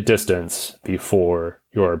pretty good distance before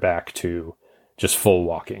you're back to just full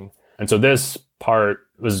walking. And so this part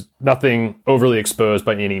was nothing overly exposed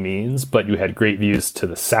by any means, but you had great views to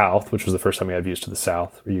the south, which was the first time we had views to the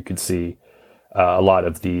south, where you could see a lot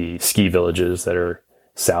of the ski villages that are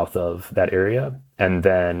south of that area. And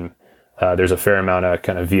then there's a fair amount of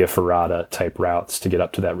kind of via ferrata type routes to get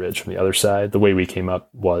up to that ridge from the other side. The way we came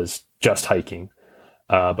up was just hiking,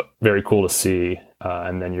 but very cool to see.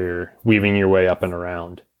 And then you're weaving your way up and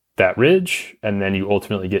around that ridge. And then you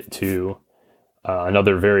ultimately get to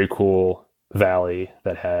another very cool valley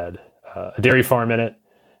that had a dairy farm in it.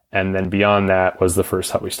 And then beyond that was the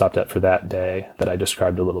first hut we stopped at for that day that I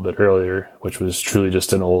described a little bit earlier, which was truly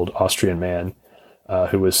just an old Austrian man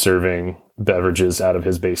who was serving beverages out of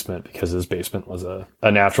his basement because his basement was a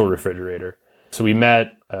natural refrigerator. So we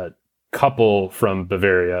met a couple from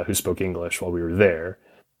Bavaria who spoke English while we were there.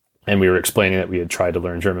 And we were explaining that we had tried to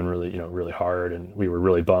learn German really hard. And we were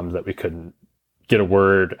really bummed that we couldn't get a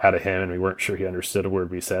word out of him. And we weren't sure he understood a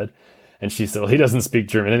word we said. And she said, well, he doesn't speak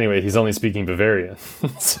German anyway. He's only speaking Bavarian.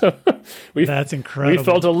 So that's incredible. We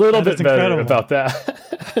felt a little bit better about that.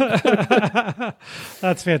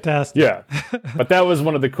 That's fantastic. Yeah. But that was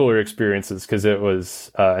one of the cooler experiences because it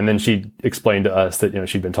was, and then she explained to us that,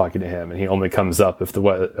 she'd been talking to him and he only comes up if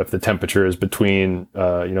the temperature is between,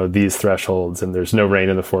 these thresholds and there's no rain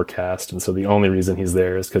in the forecast. And so the only reason he's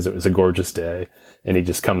there is because it was a gorgeous day and he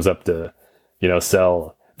just comes up to,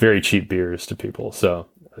 sell very cheap beers to people. So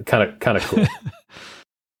kind of cool.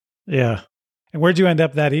 Yeah. And where'd you end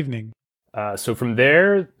up that evening? So from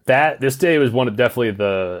there, this day was probably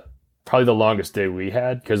the longest day we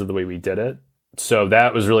had because of the way we did it. So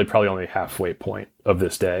that was really probably only halfway point of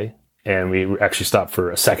this day. And we actually stopped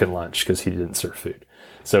for a second lunch because he didn't serve food.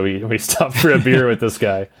 So we stopped for a beer with this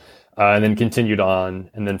guy and then continued on.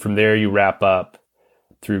 And then from there, you wrap up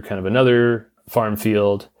through kind of another farm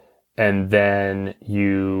field. And then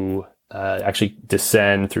you actually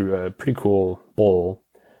descend through a pretty cool bowl.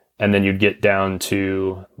 And then you'd get down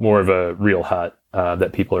to more of a real hut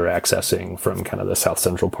that people are accessing from kind of the south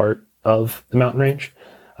central part of the mountain range.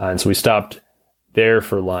 And so we stopped there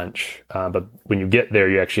for lunch. But when you get there,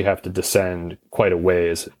 you actually have to descend quite a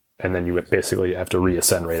ways. And then you basically have to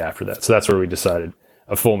reascend right after that. So that's where we decided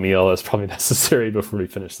a full meal is probably necessary before we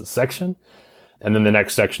finish this section. And then the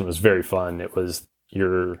next section was very fun. It was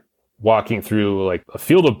you're walking through like a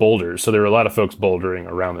field of boulders. So there were a lot of folks bouldering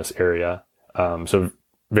around this area. So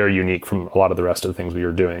very unique from a lot of the rest of the things we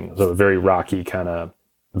were doing. So a very rocky kind of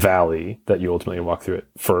valley that you ultimately walk through it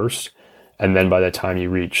first. And then by the time you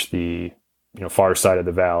reach the far side of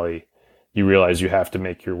the valley, you realize you have to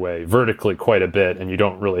make your way vertically quite a bit and you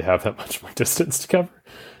don't really have that much more distance to cover.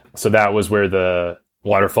 So that was where the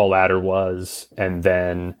waterfall ladder was. And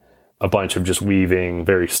then a bunch of just weaving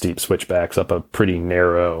very steep switchbacks up a pretty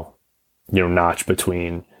narrow, notch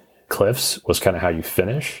between cliffs was kind of how you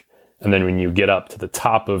finish. And then when you get up to the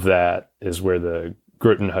top of that is where the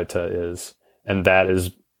Grottenhütte is. And that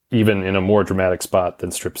is even in a more dramatic spot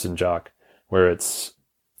than Stripsenjoch, where it's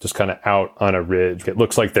just kind of out on a ridge. It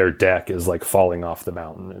looks like their deck is like falling off the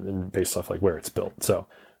mountain and based off like where it's built. So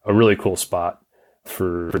a really cool spot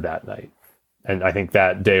for that night. And I think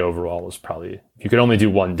that day overall was probably, if you could only do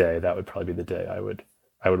one day, that would probably be the day I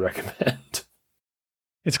would recommend.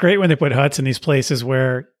 It's great when they put huts in these places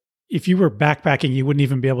where if you were backpacking, you wouldn't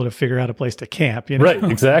even be able to figure out a place to camp. Right,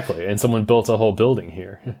 exactly. And someone built a whole building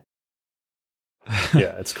here.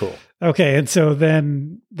 Yeah, it's cool. Okay, and so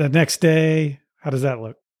then the next day, how does that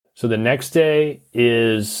look? So the next day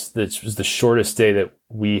was the shortest day that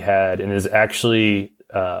we had and is actually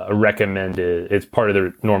it's part of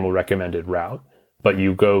the normal recommended route. But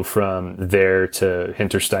you go from there to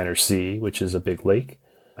Hintersteiner See, which is a big lake.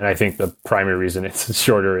 And I think the primary reason it's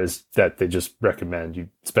shorter is that they just recommend you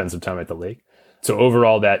spend some time at the lake. So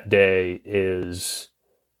overall, that day is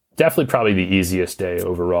definitely probably the easiest day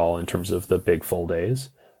overall in terms of the big full days,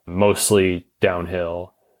 mostly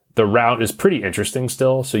downhill. The route is pretty interesting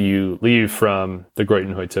still. So you leave from the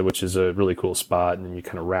Grottenhütte, which is a really cool spot, and then you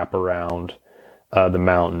kind of wrap around the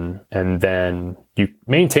mountain, and then you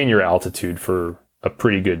maintain your altitude for a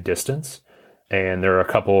pretty good distance. And there are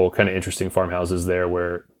a couple kind of interesting farmhouses there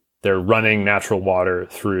where they're running natural water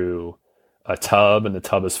through a tub, and the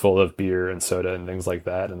tub is full of beer and soda and things like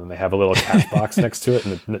that. And then they have a little cash box next to it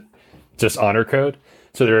and just honor code.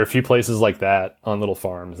 So there are a few places like that on little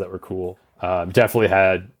farms that were cool. Definitely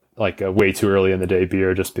had like a way too early in the day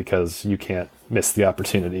beer just because you can't miss the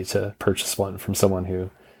opportunity to purchase one from someone who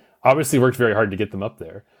obviously worked very hard to get them up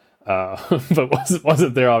there, but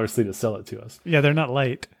wasn't there obviously to sell it to us. Yeah, they're not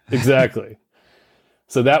light. Exactly.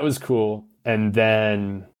 So that was cool. And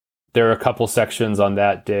then there are a couple sections on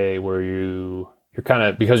that day where you're kind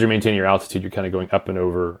of, because you're maintaining your altitude, you're kind of going up and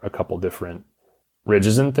over a couple different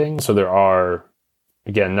ridges and things. So there are,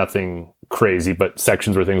 again, nothing crazy, but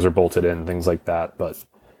sections where things are bolted in, things like that, but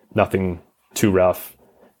nothing too rough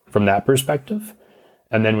from that perspective.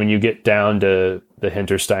 And then when you get down to the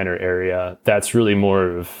Hintersteiner area, that's really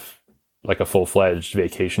more of like a full-fledged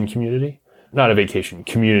vacation community. Not a vacation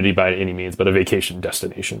community by any means, but a vacation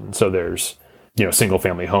destination. So there's, single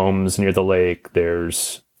family homes near the lake.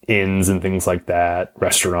 There's inns and things like that,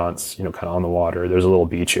 restaurants, kind of on the water. There's a little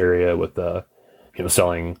beach area with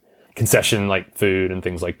selling concession like food and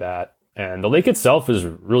things like that. And the lake itself is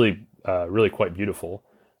really, really quite beautiful.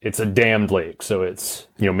 It's a dammed lake, so it's,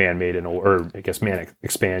 man-made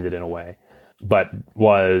man-expanded in a way, but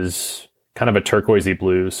was kind of a turquoisey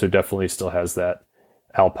blue. So definitely still has that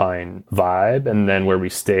alpine vibe. And then where we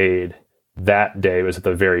stayed that day was at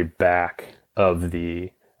the very back of the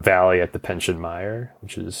valley at the Pensionmeyer,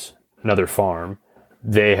 which is another farm.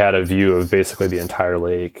 They had a view of basically the entire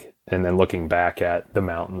lake and then looking back at the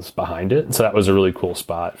mountains behind it. And so that was a really cool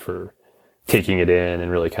spot for taking it in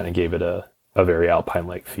and really kind of gave it a very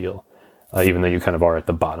alpine-like feel, even though you kind of are at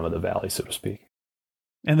the bottom of the valley, so to speak.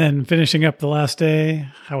 And then finishing up the last day,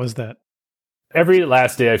 how was that? Every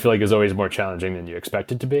last day I feel like is always more challenging than you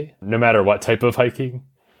expect it to be, no matter what type of hiking.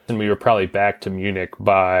 And we were probably back to Munich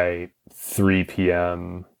by 3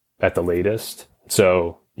 p.m. at the latest.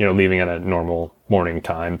 So, leaving at a normal morning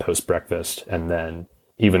time post-breakfast, and then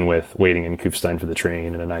even with waiting in Kufstein for the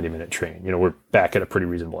train and a 90-minute train, we're back at a pretty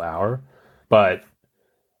reasonable hour. But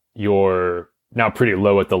you're now pretty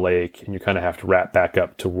low at the lake, and you kind of have to wrap back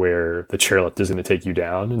up to where the chairlift is going to take you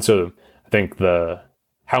down. And so I think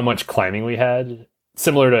how much climbing we had,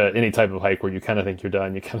 similar to any type of hike where you kind of think you're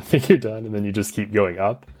done, and then you just keep going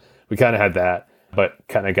up. We kind of had that, but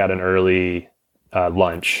kind of got an early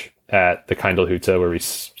lunch at the Kindelhütte where we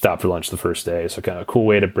stopped for lunch the first day. So kind of a cool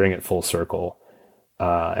way to bring it full circle.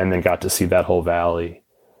 And then got to see that whole valley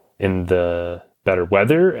in the better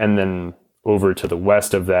weather. And then over to the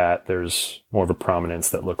west of that, there's more of a prominence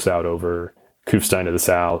that looks out over Kufstein to the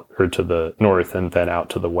south, or to the north, and then out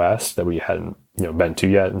to the west that we hadn't, been to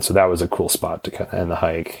yet. And so that was a cool spot to kind of end the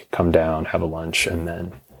hike, come down, have a lunch, and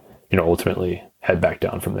then, ultimately head back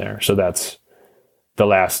down from there. So that's the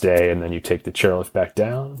last day. And then you take the chairlift back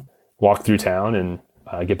down, walk through town, and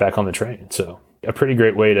get back on the train. So a pretty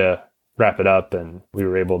great way to wrap it up. And we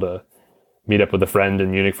were able to meet up with a friend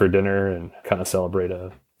in Munich for dinner and kind of celebrate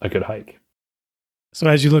a good hike. So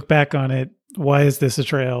as you look back on it, why is this a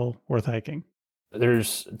trail worth hiking?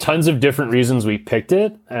 There's tons of different reasons we picked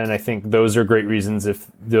it. And I think those are great reasons if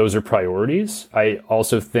those are priorities. I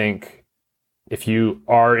also think if you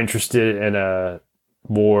are interested in a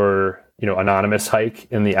more, anonymous hike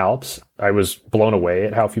in the Alps, I was blown away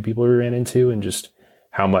at how few people we ran into and just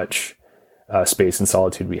how much space and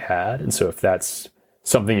solitude we had. And so if that's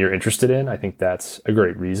something you're interested in, I think that's a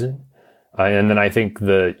great reason. And then I think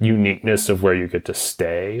the uniqueness of where you get to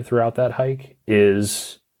stay throughout that hike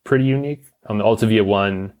is pretty unique. On the Altavia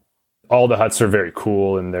one, all the huts are very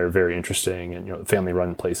cool and they're very interesting, and family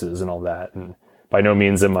run places and all that. And by no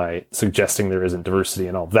means am I suggesting there isn't diversity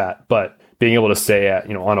and all that, but being able to stay at,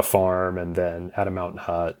 on a farm and then at a mountain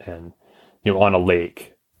hut and, on a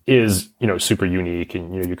lake is, super unique.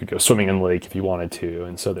 And, you could go swimming in the lake if you wanted to.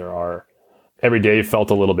 And so every day felt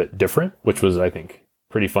a little bit different, which was, I think,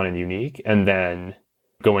 pretty fun and unique. And then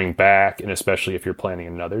going back, and especially if you're planning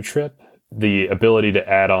another trip, the ability to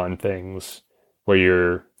add on things where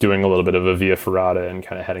you're doing a little bit of a via ferrata and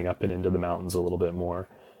kind of heading up and into the mountains a little bit more,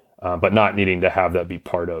 but not needing to have that be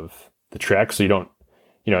part of the trek. So you don't,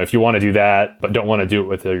 if you want to do that, but don't want to do it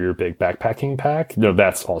with your big backpacking pack,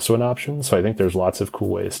 that's also an option. So I think there's lots of cool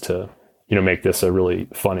ways to, make this a really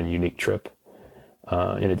fun and unique trip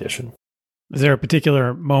in addition. Is there a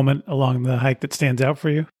particular moment along the hike that stands out for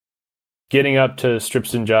you? Getting up to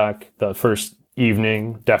Stripsenjoch the first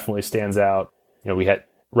evening definitely stands out. We had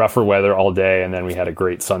rougher weather all day, and then we had a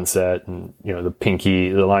great sunset, and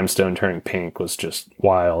the limestone turning pink was just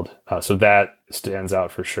wild. So that stands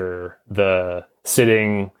out for sure. The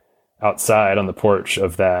sitting outside on the porch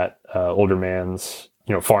of that older man's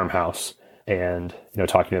farmhouse, and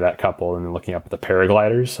talking to that couple, and then looking up at the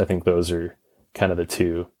paragliders, I think those are kind of the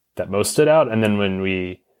two that most stood out. And then when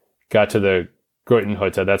we got to the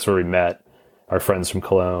Greutenhütte, that's where we met our friends from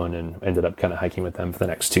Cologne and ended up kind of hiking with them for the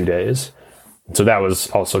next 2 days. So that was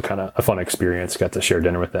also kind of a fun experience. Got to share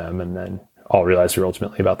dinner with them, and then all realized we were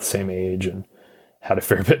ultimately about the same age and had a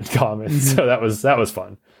fair bit in common. Mm-hmm. So that was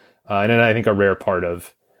fun. And then I think a rare part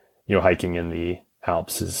of, hiking in the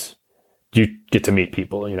Alps is you get to meet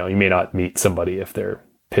people. You may not meet somebody if they're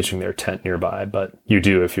pitching their tent nearby, but you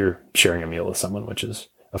do if you're sharing a meal with someone, which is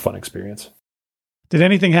a fun experience. Did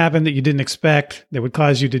anything happen that you didn't expect that would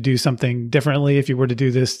cause you to do something differently if you were to do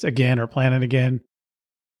this again or plan it again?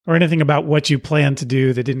 Or anything about what you planned to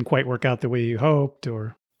do that didn't quite work out the way you hoped?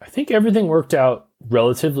 Or I think everything worked out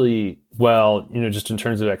relatively well, just in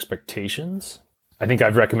terms of expectations. I think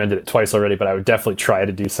I've recommended it twice already, but I would definitely try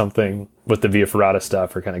to do something with the Via Ferrata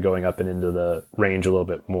stuff or kind of going up and into the range a little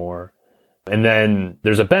bit more. And then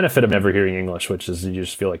there's a benefit of never hearing English, which is you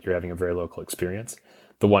just feel like you're having a very local experience.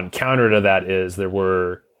 The one counter to that is there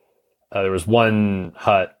was one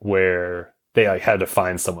hut where they had to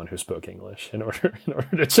find someone who spoke English in order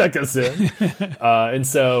to check us in. And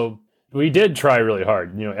so we did try really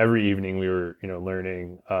hard. Every evening we were,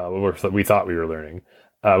 learning, we thought we were learning.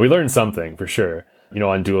 We learned something for sure,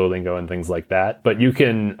 on Duolingo and things like that. But you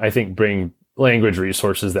can, I think, bring language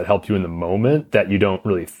resources that help you in the moment that you don't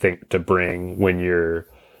really think to bring when you're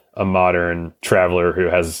a modern traveler who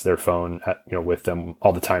has their phone with them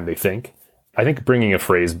all the time they think. I think bringing a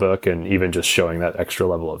phrase book and even just showing that extra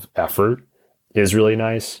level of effort is really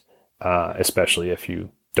nice, especially if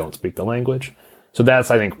you don't speak the language. So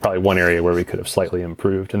that's, I think, probably one area where we could have slightly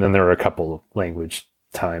improved. And then there were a couple of language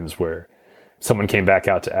times where someone came back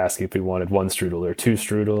out to ask if we wanted one strudel or two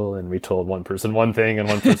strudel, and we told one person one thing and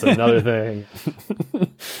one person another thing.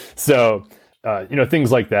 So,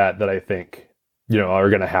 things like that I think, are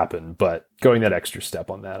going to happen. But going that extra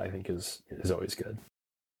step on that, I think, is always good.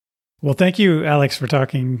 Well, thank you, Alex, for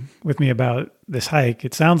talking with me about this hike.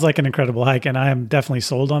 It sounds like an incredible hike, and I am definitely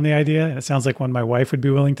sold on the idea. It sounds like one my wife would be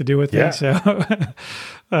willing to do with me. So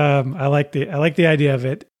I like the idea of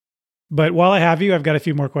it. But while I have you, I've got a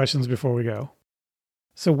few more questions before we go.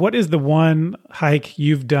 So what is the one hike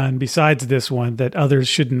you've done besides this one that others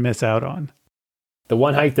shouldn't miss out on? The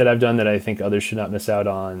one hike that I've done that I think others should not miss out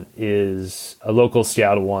on is a local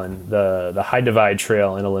Seattle one. The High Divide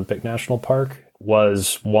Trail in Olympic National Park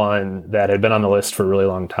was one that had been on the list for a really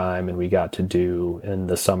long time, and we got to do in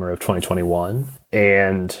the summer of 2021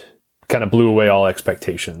 and kind of blew away all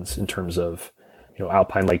expectations in terms of,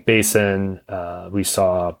 Alpine Lake Basin. We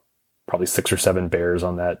saw probably 6 or 7 bears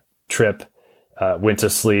on that trip. Went to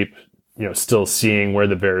sleep, still seeing where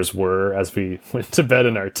the bears were as we went to bed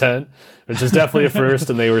in our tent, which is definitely a first.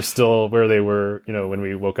 And they were still where they were, when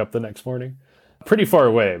we woke up the next morning. Pretty far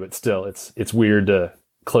away, but still, it's weird to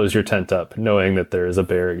close your tent up knowing that there is a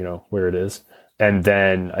bear, where it is. And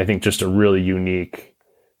then I think just a really unique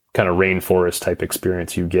kind of rainforest type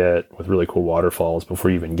experience you get with really cool waterfalls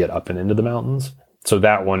before you even get up and into the mountains. So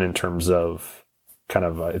that one, in terms of kind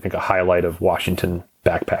of, I think, a highlight of Washington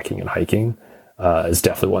backpacking and hiking, is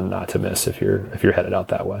definitely one not to miss if you're headed out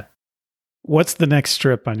that way. What's the next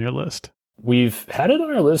trip on your list? We've had it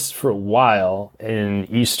on our list for a while in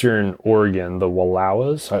Eastern Oregon, the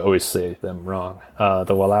Wallowas. I always say them wrong. The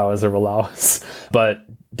Wallowas or Wallowas. But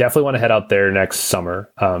definitely want to head out there next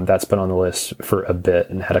summer. That's been on the list for a bit,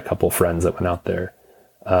 and had a couple friends that went out there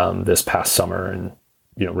this past summer and,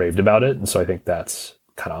 raved about it. And so I think that's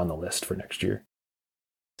kind of on the list for next year.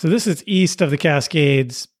 So this is east of the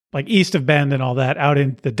Cascades, like east of Bend and all that, out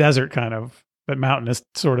in the desert kind of, but mountainous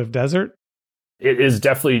sort of desert. It is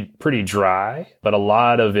definitely pretty dry, but a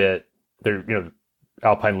lot of it, there,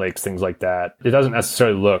 alpine lakes, things like that. It doesn't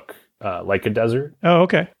necessarily look like a desert. Oh,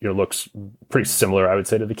 okay. It looks pretty similar, I would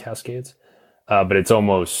say, to the Cascades. But it's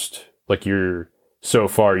almost like you're so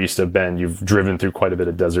far east of Bend, you've driven through quite a bit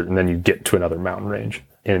of desert, and then you get to another mountain range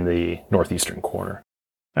in the northeastern corner.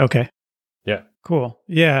 Okay. Yeah. Cool.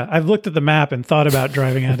 Yeah. I've looked at the map and thought about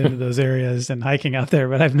driving out into those areas and hiking out there,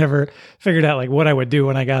 but I've never figured out like what I would do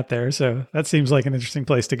when I got there. So that seems like an interesting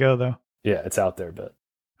place to go, though. Yeah, it's out there, but.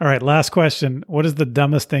 All right. Last question. What is the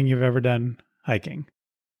dumbest thing you've ever done hiking?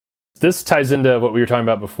 This ties into what we were talking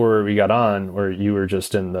about before we got on, where you were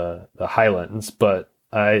just in the Highlands, but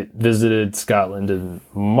I visited Scotland in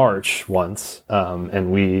March once,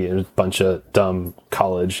 and a bunch of dumb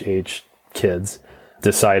college-age kids,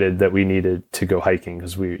 decided that we needed to go hiking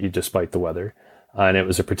despite the weather. And it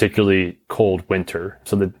was a particularly cold winter.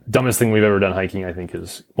 So the dumbest thing we've ever done hiking, I think,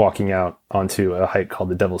 is walking out onto a hike called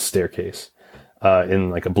the Devil's Staircase in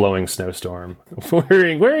like a blowing snowstorm,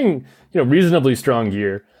 wearing reasonably strong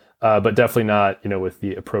gear, but definitely not with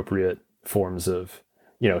the appropriate forms of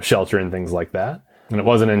shelter and things like that. And it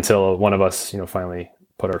wasn't until one of us finally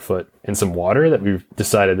put our foot in some water that we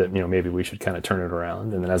decided that, maybe we should kind of turn it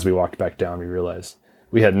around. And then as we walked back down, we realized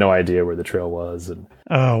we had no idea where the trail was. And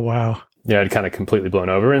oh, wow. Yeah, it kind of completely blown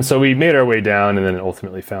over. And so we made our way down and then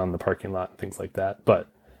ultimately found the parking lot and things like that. But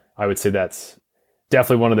I would say that's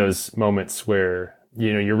definitely one of those moments where,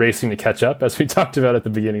 you're racing to catch up, as we talked about at the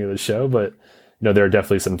beginning of the show. But, there are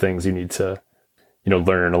definitely some things you need to,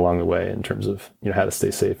 learn along the way in terms of, how to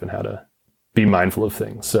stay safe and how to be mindful of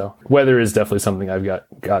things. So weather is definitely something I've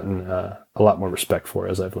gotten a lot more respect for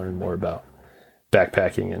as I've learned more about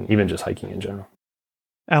backpacking and even just hiking in general.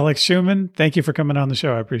 Alex Schumann, thank you for coming on the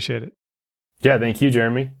show. I appreciate it. Yeah, thank you,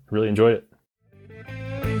 Jeremy. Really enjoyed it.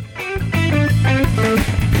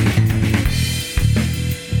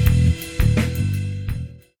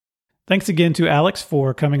 Thanks again to Alex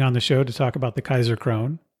for coming on the show to talk about the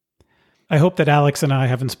Kaiserkrone. I hope that Alex and I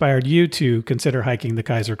have inspired you to consider hiking the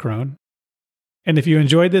Kaiserkrone. And if you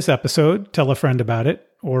enjoyed this episode, tell a friend about it,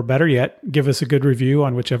 or better yet, give us a good review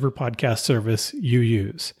on whichever podcast service you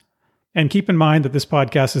use. And keep in mind that this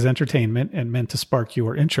podcast is entertainment and meant to spark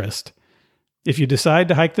your interest. If you decide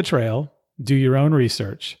to hike the trail, do your own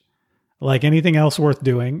research. Like anything else worth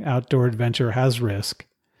doing, outdoor adventure has risk.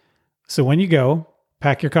 So when you go,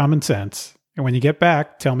 pack your common sense, and when you get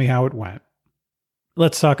back, tell me how it went.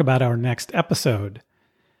 Let's talk about our next episode.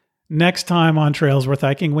 Next time on Trails Worth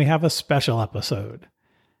Hiking, we have a special episode.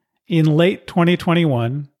 In late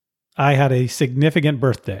 2021, I had a significant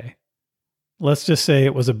birthday. Let's just say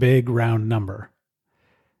it was a big round number.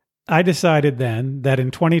 I decided then that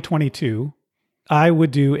in 2022, I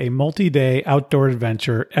would do a multi-day outdoor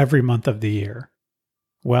adventure every month of the year.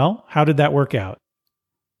 Well, how did that work out?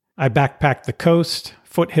 I backpacked the coast,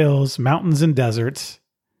 foothills, mountains, and deserts,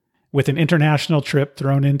 with an international trip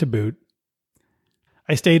thrown in to boot.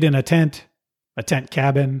 I stayed in a tent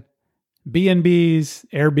cabin, B&Bs,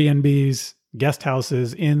 Airbnbs, guest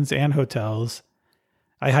houses, inns, and hotels.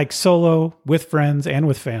 I hiked solo, with friends, and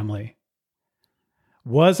with family.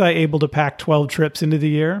 Was I able to pack 12 trips into the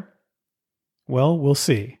year? Well, we'll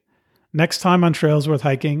see. Next time on Trails Worth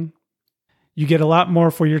Hiking, you get a lot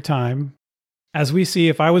more for your time as we see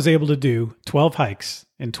if I was able to do 12 hikes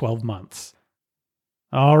in 12 months.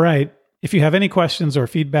 All right. If you have any questions or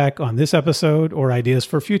feedback on this episode or ideas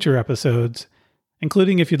for future episodes,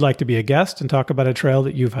 including if you'd like to be a guest and talk about a trail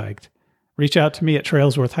that you've hiked, reach out to me at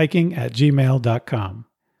trailsworthhiking@gmail.com.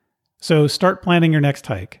 So start planning your next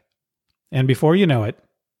hike. And before you know it,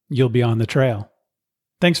 you'll be on the trail.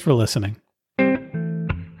 Thanks for listening.